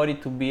your body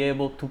to be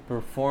able to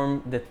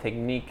perform the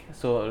technique.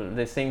 So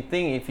the same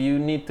thing, if you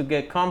need to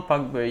get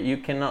compact, but you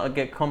cannot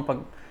get compact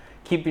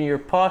keeping your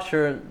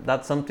posture,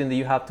 that's something that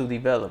you have to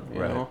develop, you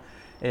know.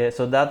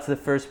 So that's the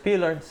first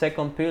pillar.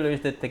 Second pillar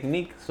is the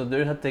technique. So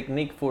there's a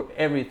technique for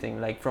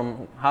everything, like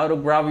from how to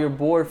grab your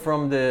board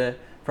from the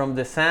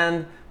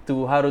sand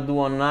to how to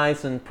do a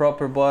nice and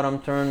proper bottom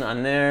turn,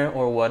 an air,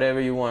 or whatever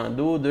you want to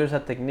do. There's a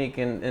technique,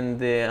 and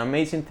the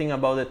amazing thing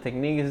about the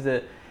technique is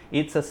that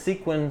it's a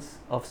sequence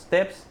of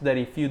steps that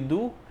if you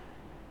do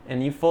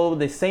and you follow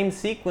the same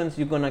sequence,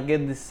 you're gonna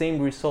get the same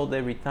result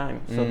every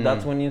time. So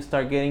that's when you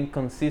start getting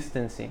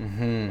consistency.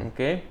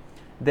 Okay.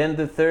 Then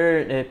the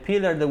third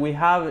pillar that we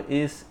have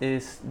is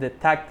the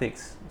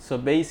tactics. So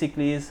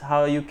basically, is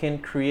how you can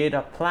create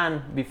a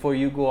plan before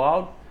you go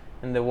out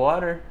in the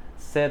water,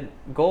 set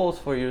goals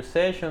for your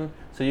session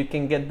so you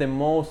can get the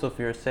most of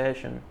your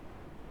session.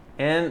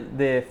 And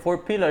the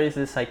fourth pillar is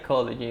the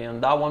psychology,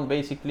 and that one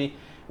basically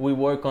we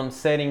work on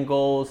setting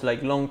goals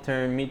like long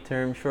term, mid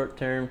term, short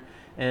term.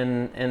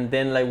 And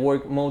then like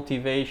work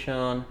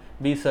motivation,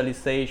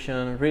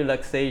 visualization,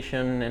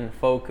 relaxation, and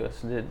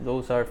focus.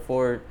 Those are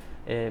 4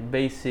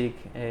 basic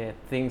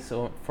things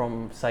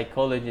from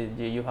psychology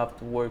that you have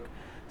to work.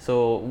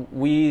 So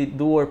we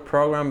do our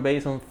program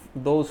based on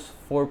those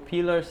 4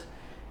 pillars,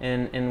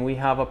 and we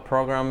have a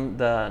program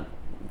that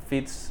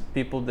fits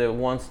people that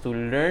wants to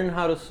learn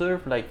how to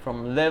surf, like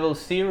from level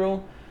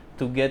 0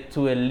 to get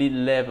to elite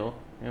level.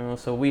 You know,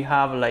 so we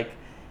have like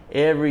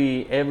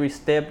every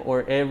step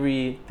or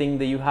everything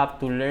that you have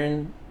to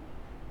learn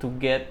to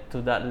get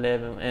to that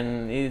level.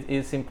 And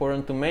it's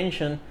important to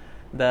mention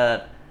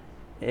that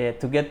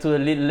to get to the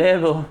elite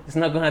level, it's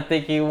not going to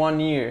take you 1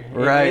 year.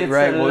 It's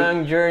a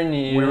long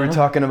journey. We were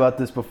talking about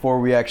this before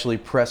we actually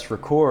press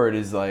record,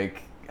 is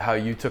like how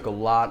you took a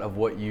lot of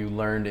what you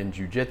learned in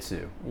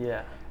jiu-jitsu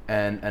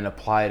and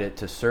applied it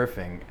to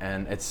surfing.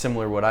 And it's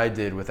similar what I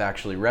did with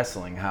actually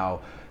wrestling, how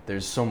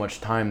there's so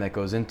much time that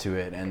goes into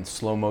it and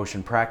slow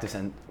motion practice.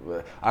 And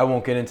I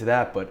won't get into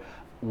that, but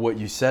what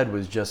you said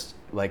was just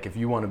like, if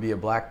you want to be a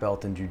black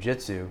belt in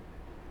jiu-jitsu,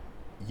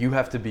 you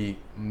have to be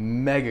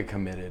mega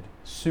committed,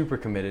 super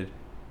committed,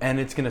 and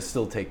it's going to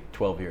still take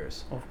 12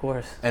 years. Of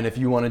course. And if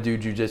you want to do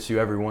jiu-jitsu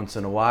every once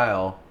in a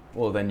while,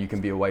 well, then you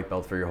can be a white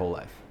belt for your whole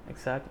life.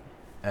 Exactly.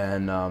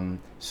 And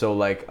so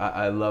like,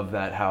 I love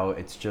that, how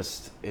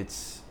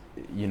it's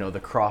you know, the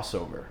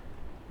crossover.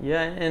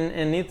 Yeah,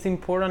 and it's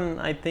important,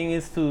 I think,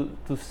 is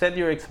to set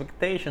your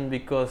expectation,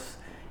 because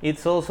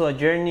it's also a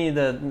journey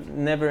that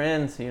never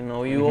ends, you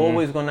know. You're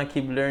always gonna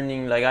keep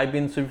learning. Like, I've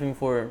been surfing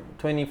for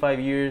 25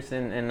 years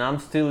and I'm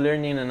still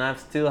learning, and I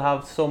still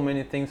have so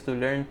many things to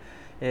learn.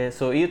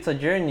 So it's a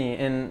journey,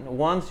 and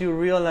once you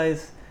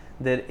realize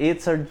that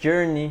it's a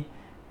journey,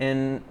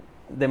 and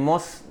the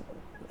most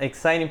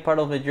exciting part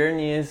of the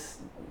journey is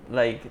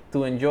like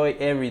to enjoy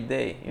every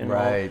day, you know,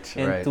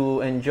 and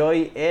to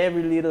enjoy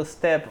every little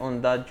step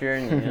on that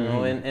journey, you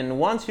know. And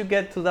once you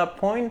get to that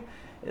point,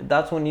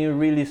 that's when you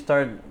really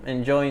start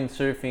enjoying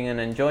surfing and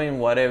enjoying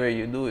whatever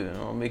you do, you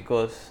know,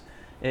 because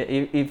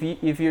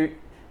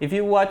if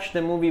you watch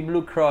the movie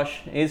Blue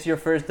Crush, it's your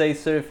first day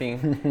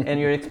surfing, and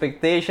your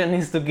expectation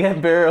is to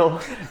get barrel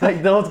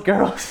like those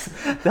girls.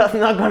 That's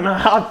not gonna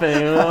happen,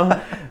 you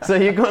know. So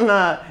you're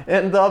gonna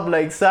end up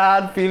like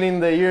sad, feeling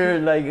that you're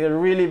like a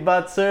really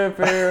bad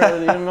surfer,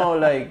 or, you know,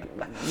 like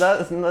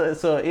that's not.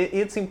 So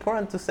it's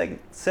important to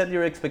set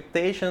your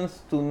expectations,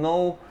 to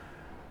know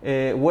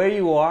where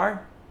you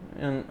are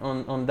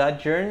on that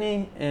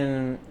journey,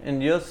 and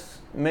just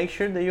make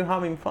sure that you're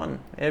having fun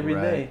every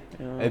day.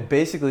 You know?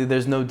 Basically,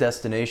 there's no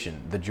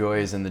destination. The joy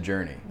is in the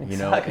journey. You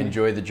know,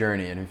 enjoy the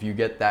journey. And if you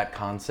get that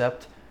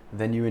concept,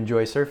 then you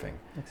enjoy surfing.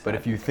 But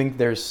if you think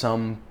there's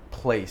some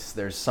place,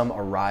 there's some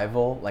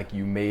arrival, like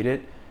you made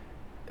it,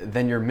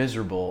 then you're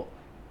miserable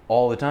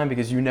all the time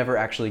because you never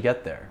actually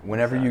get there.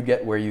 Whenever you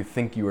get where you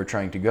think you are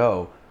trying to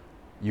go,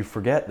 you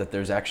forget that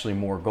there's actually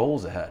more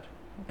goals ahead.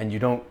 And you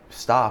don't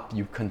stop,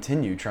 you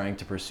continue trying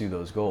to pursue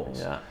those goals.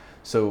 Yeah.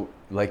 So,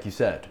 like you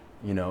said,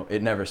 you know,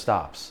 it never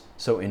stops.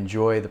 So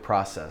enjoy the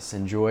process,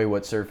 enjoy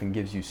what surfing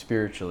gives you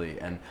spiritually,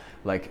 and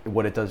like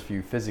what it does for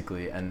you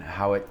physically, and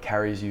how it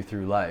carries you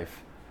through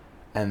life.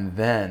 And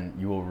then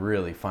you will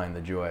really find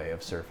the joy of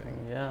surfing.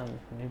 Yeah,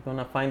 you're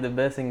gonna find the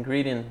best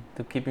ingredient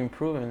to keep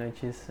improving,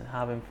 which is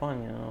having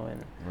fun, you know.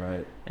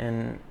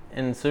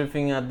 And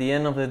surfing, at the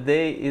end of the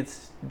day,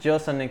 it's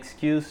just an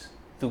excuse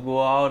to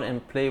go out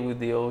and play with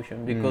the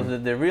ocean, because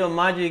the real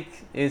magic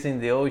is in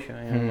the ocean,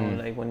 you know.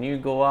 Like when you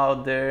go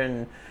out there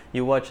and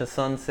you watch a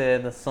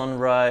sunset, a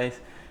sunrise,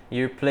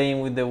 you're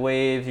playing with the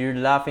waves, you're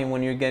laughing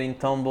when you're getting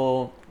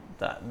tumbled.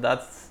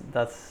 That's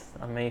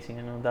amazing,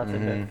 you know. That's a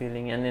good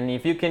feeling. And then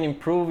if you can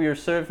improve your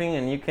surfing,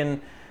 and you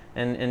can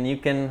and you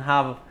can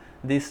have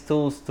these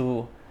tools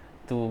to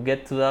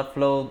get to that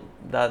flow,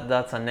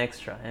 that's an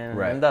extra,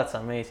 and that's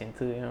amazing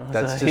too, you know.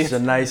 That's so just a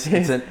nice.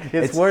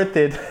 It's worth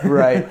it.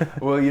 Right.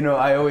 Well, you know,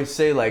 I always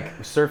say like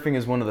surfing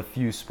is one of the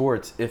few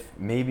sports, if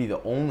maybe the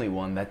only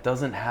one, that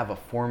doesn't have a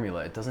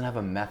formula. It doesn't have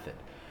a method.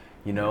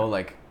 You know,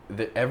 like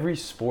every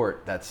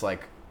sport that's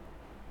like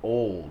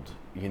old,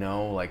 you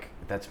know, like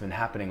that's been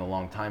happening a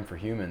long time for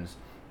humans,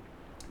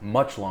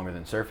 much longer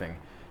than surfing,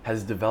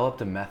 has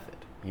developed a method.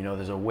 You know,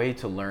 there's a way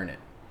to learn it.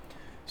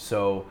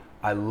 So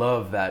I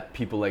love that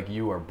people like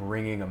you are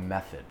bringing a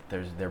method.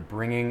 They're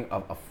bringing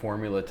a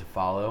formula to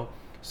follow,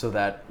 so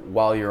that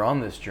while you're on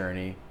this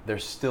journey, there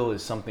still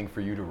is something for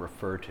you to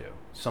refer to,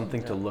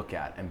 something to look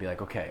at and be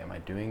like, okay, am I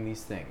doing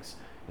these things?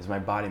 Is my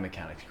body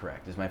mechanics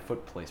correct? Is my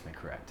foot placement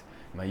correct?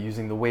 Am I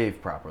using the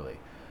wave properly?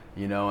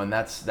 You know, and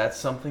that's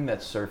something that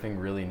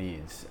surfing really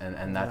needs.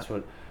 And that's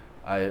what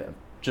I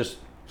just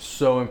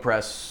so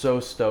impressed, so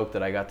stoked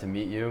that I got to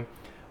meet you.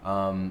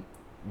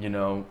 You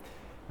know,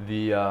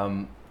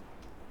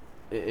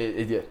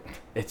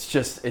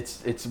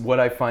 it's what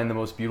I find the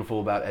most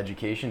beautiful about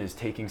education is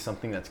taking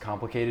something that's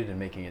complicated and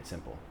making it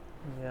simple.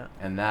 Yeah.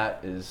 And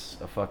that is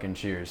a fucking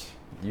cheers.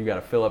 You got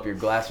to fill up your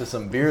glass with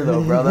some beer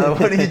though, brother.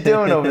 What are you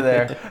doing over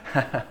there?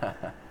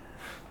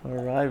 All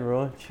right,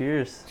 bro.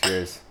 Cheers.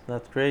 Cheers.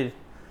 That's great.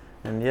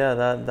 And yeah,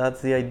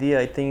 that's the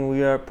idea. I think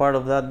we are part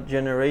of that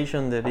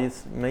generation that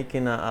is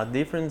making a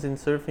difference in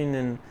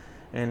surfing,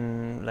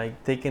 and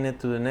like taking it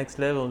to the next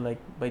level, like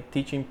by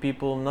teaching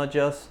people not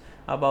just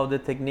about the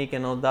technique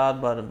and all that,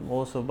 but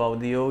also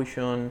about the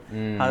ocean,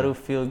 how to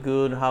feel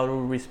good, how to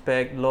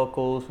respect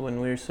locals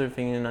when we're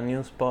surfing in a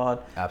new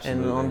spot.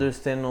 Absolutely. And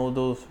understand all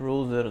those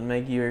rules that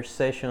make your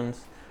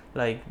sessions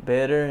like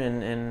better,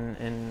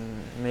 and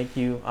make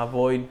you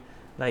avoid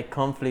like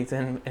conflicts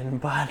and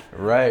bad.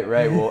 Right.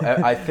 Well,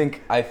 I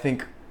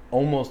think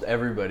almost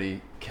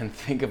everybody can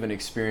think of an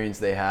experience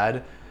they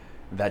had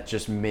that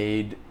just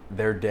made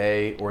their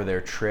day or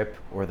their trip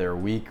or their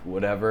week,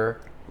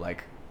 whatever,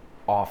 like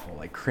awful,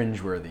 like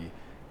cringeworthy,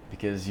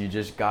 because you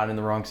just got in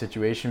the wrong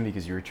situation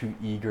because you were too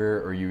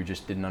eager, or you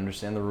just didn't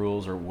understand the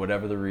rules, or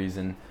whatever the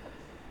reason.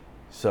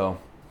 So,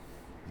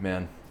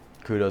 man,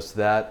 kudos to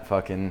that.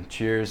 Fucking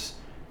cheers.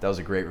 That was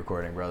a great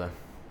recording, brother.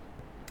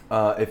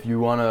 If you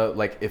wanna,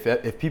 like,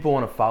 if people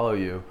wanna follow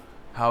you,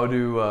 how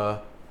do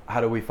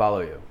we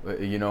follow you?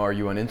 You know, are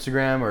you on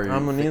Instagram or?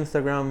 I'm on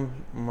Instagram,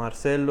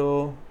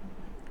 Marcelo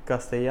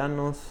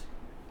Castellanos.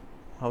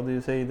 How do you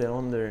say the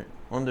under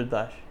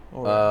dash?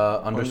 Or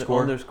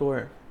underscore?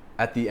 Underscore.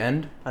 At the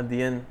end? At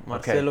the end.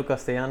 Marcelo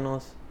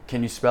Castellanos.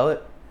 Can you spell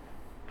it?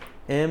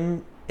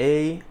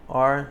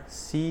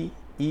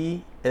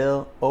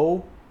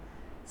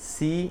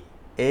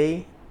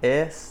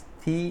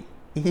 MarceloCastellanos.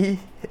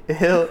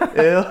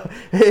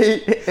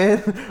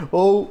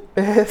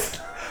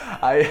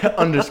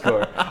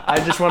 Underscore.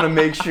 I just want to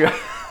make sure.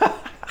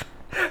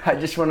 I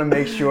just want to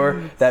make sure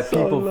that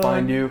people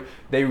find you.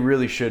 They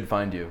really should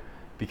find you,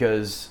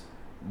 because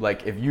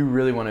like if you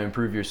really want to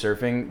improve your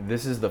surfing,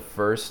 this is the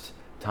first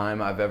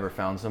time I've ever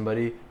found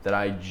somebody that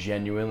I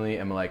genuinely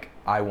am like,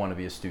 I want to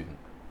be a student,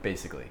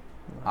 basically.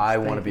 I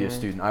want to be a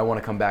student. I want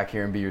to come back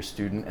here and be your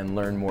student and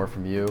learn more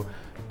from you,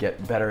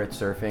 get better at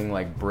surfing,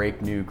 like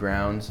break new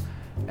grounds.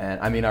 And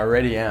I mean, I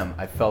already am.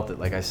 I felt it,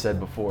 like I said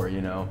before,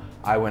 you know.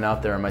 I went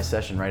out there on my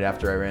session right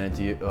after I ran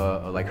into you,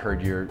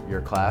 heard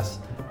your class,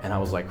 and I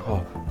was like,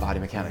 oh, body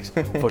mechanics,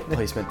 foot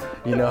placement,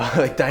 you know,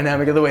 like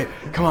dynamic of the weight.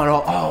 Come on,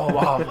 oh,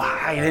 wow,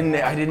 I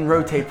didn't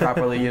rotate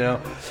properly, you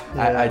know.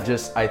 Yeah.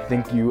 I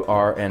think you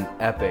are an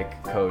epic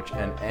coach,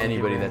 and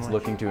anybody that's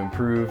looking to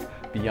improve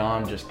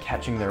beyond just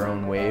catching their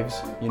own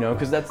waves, you know,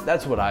 because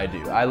that's what I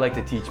do. I like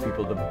to teach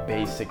people the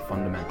basic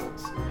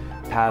fundamentals.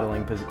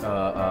 Paddling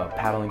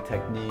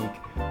technique,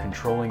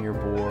 controlling your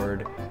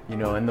board, you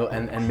know,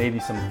 and maybe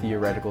some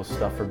theoretical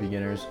stuff for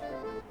beginners.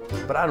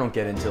 But I don't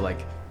get into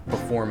like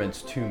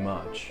performance too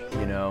much,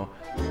 you know.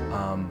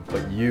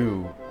 But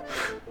you,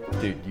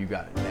 dude, you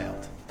got it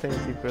nailed. Thank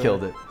you, bro.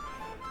 Killed it.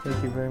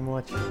 Thank you very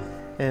much.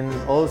 And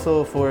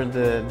also for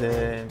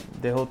the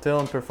Hotel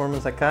and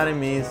Performance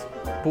Academy is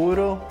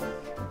Puro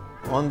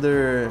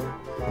underscore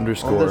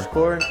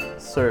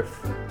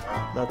surf.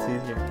 That's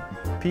easier.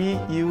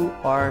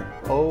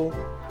 PURO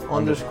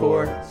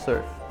 _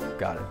 surf.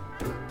 Got it.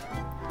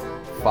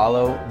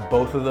 Follow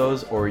both of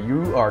those or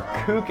you are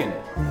cooking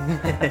it.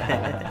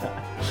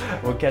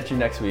 We'll catch you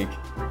next week.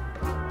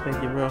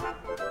 Thank you, bro.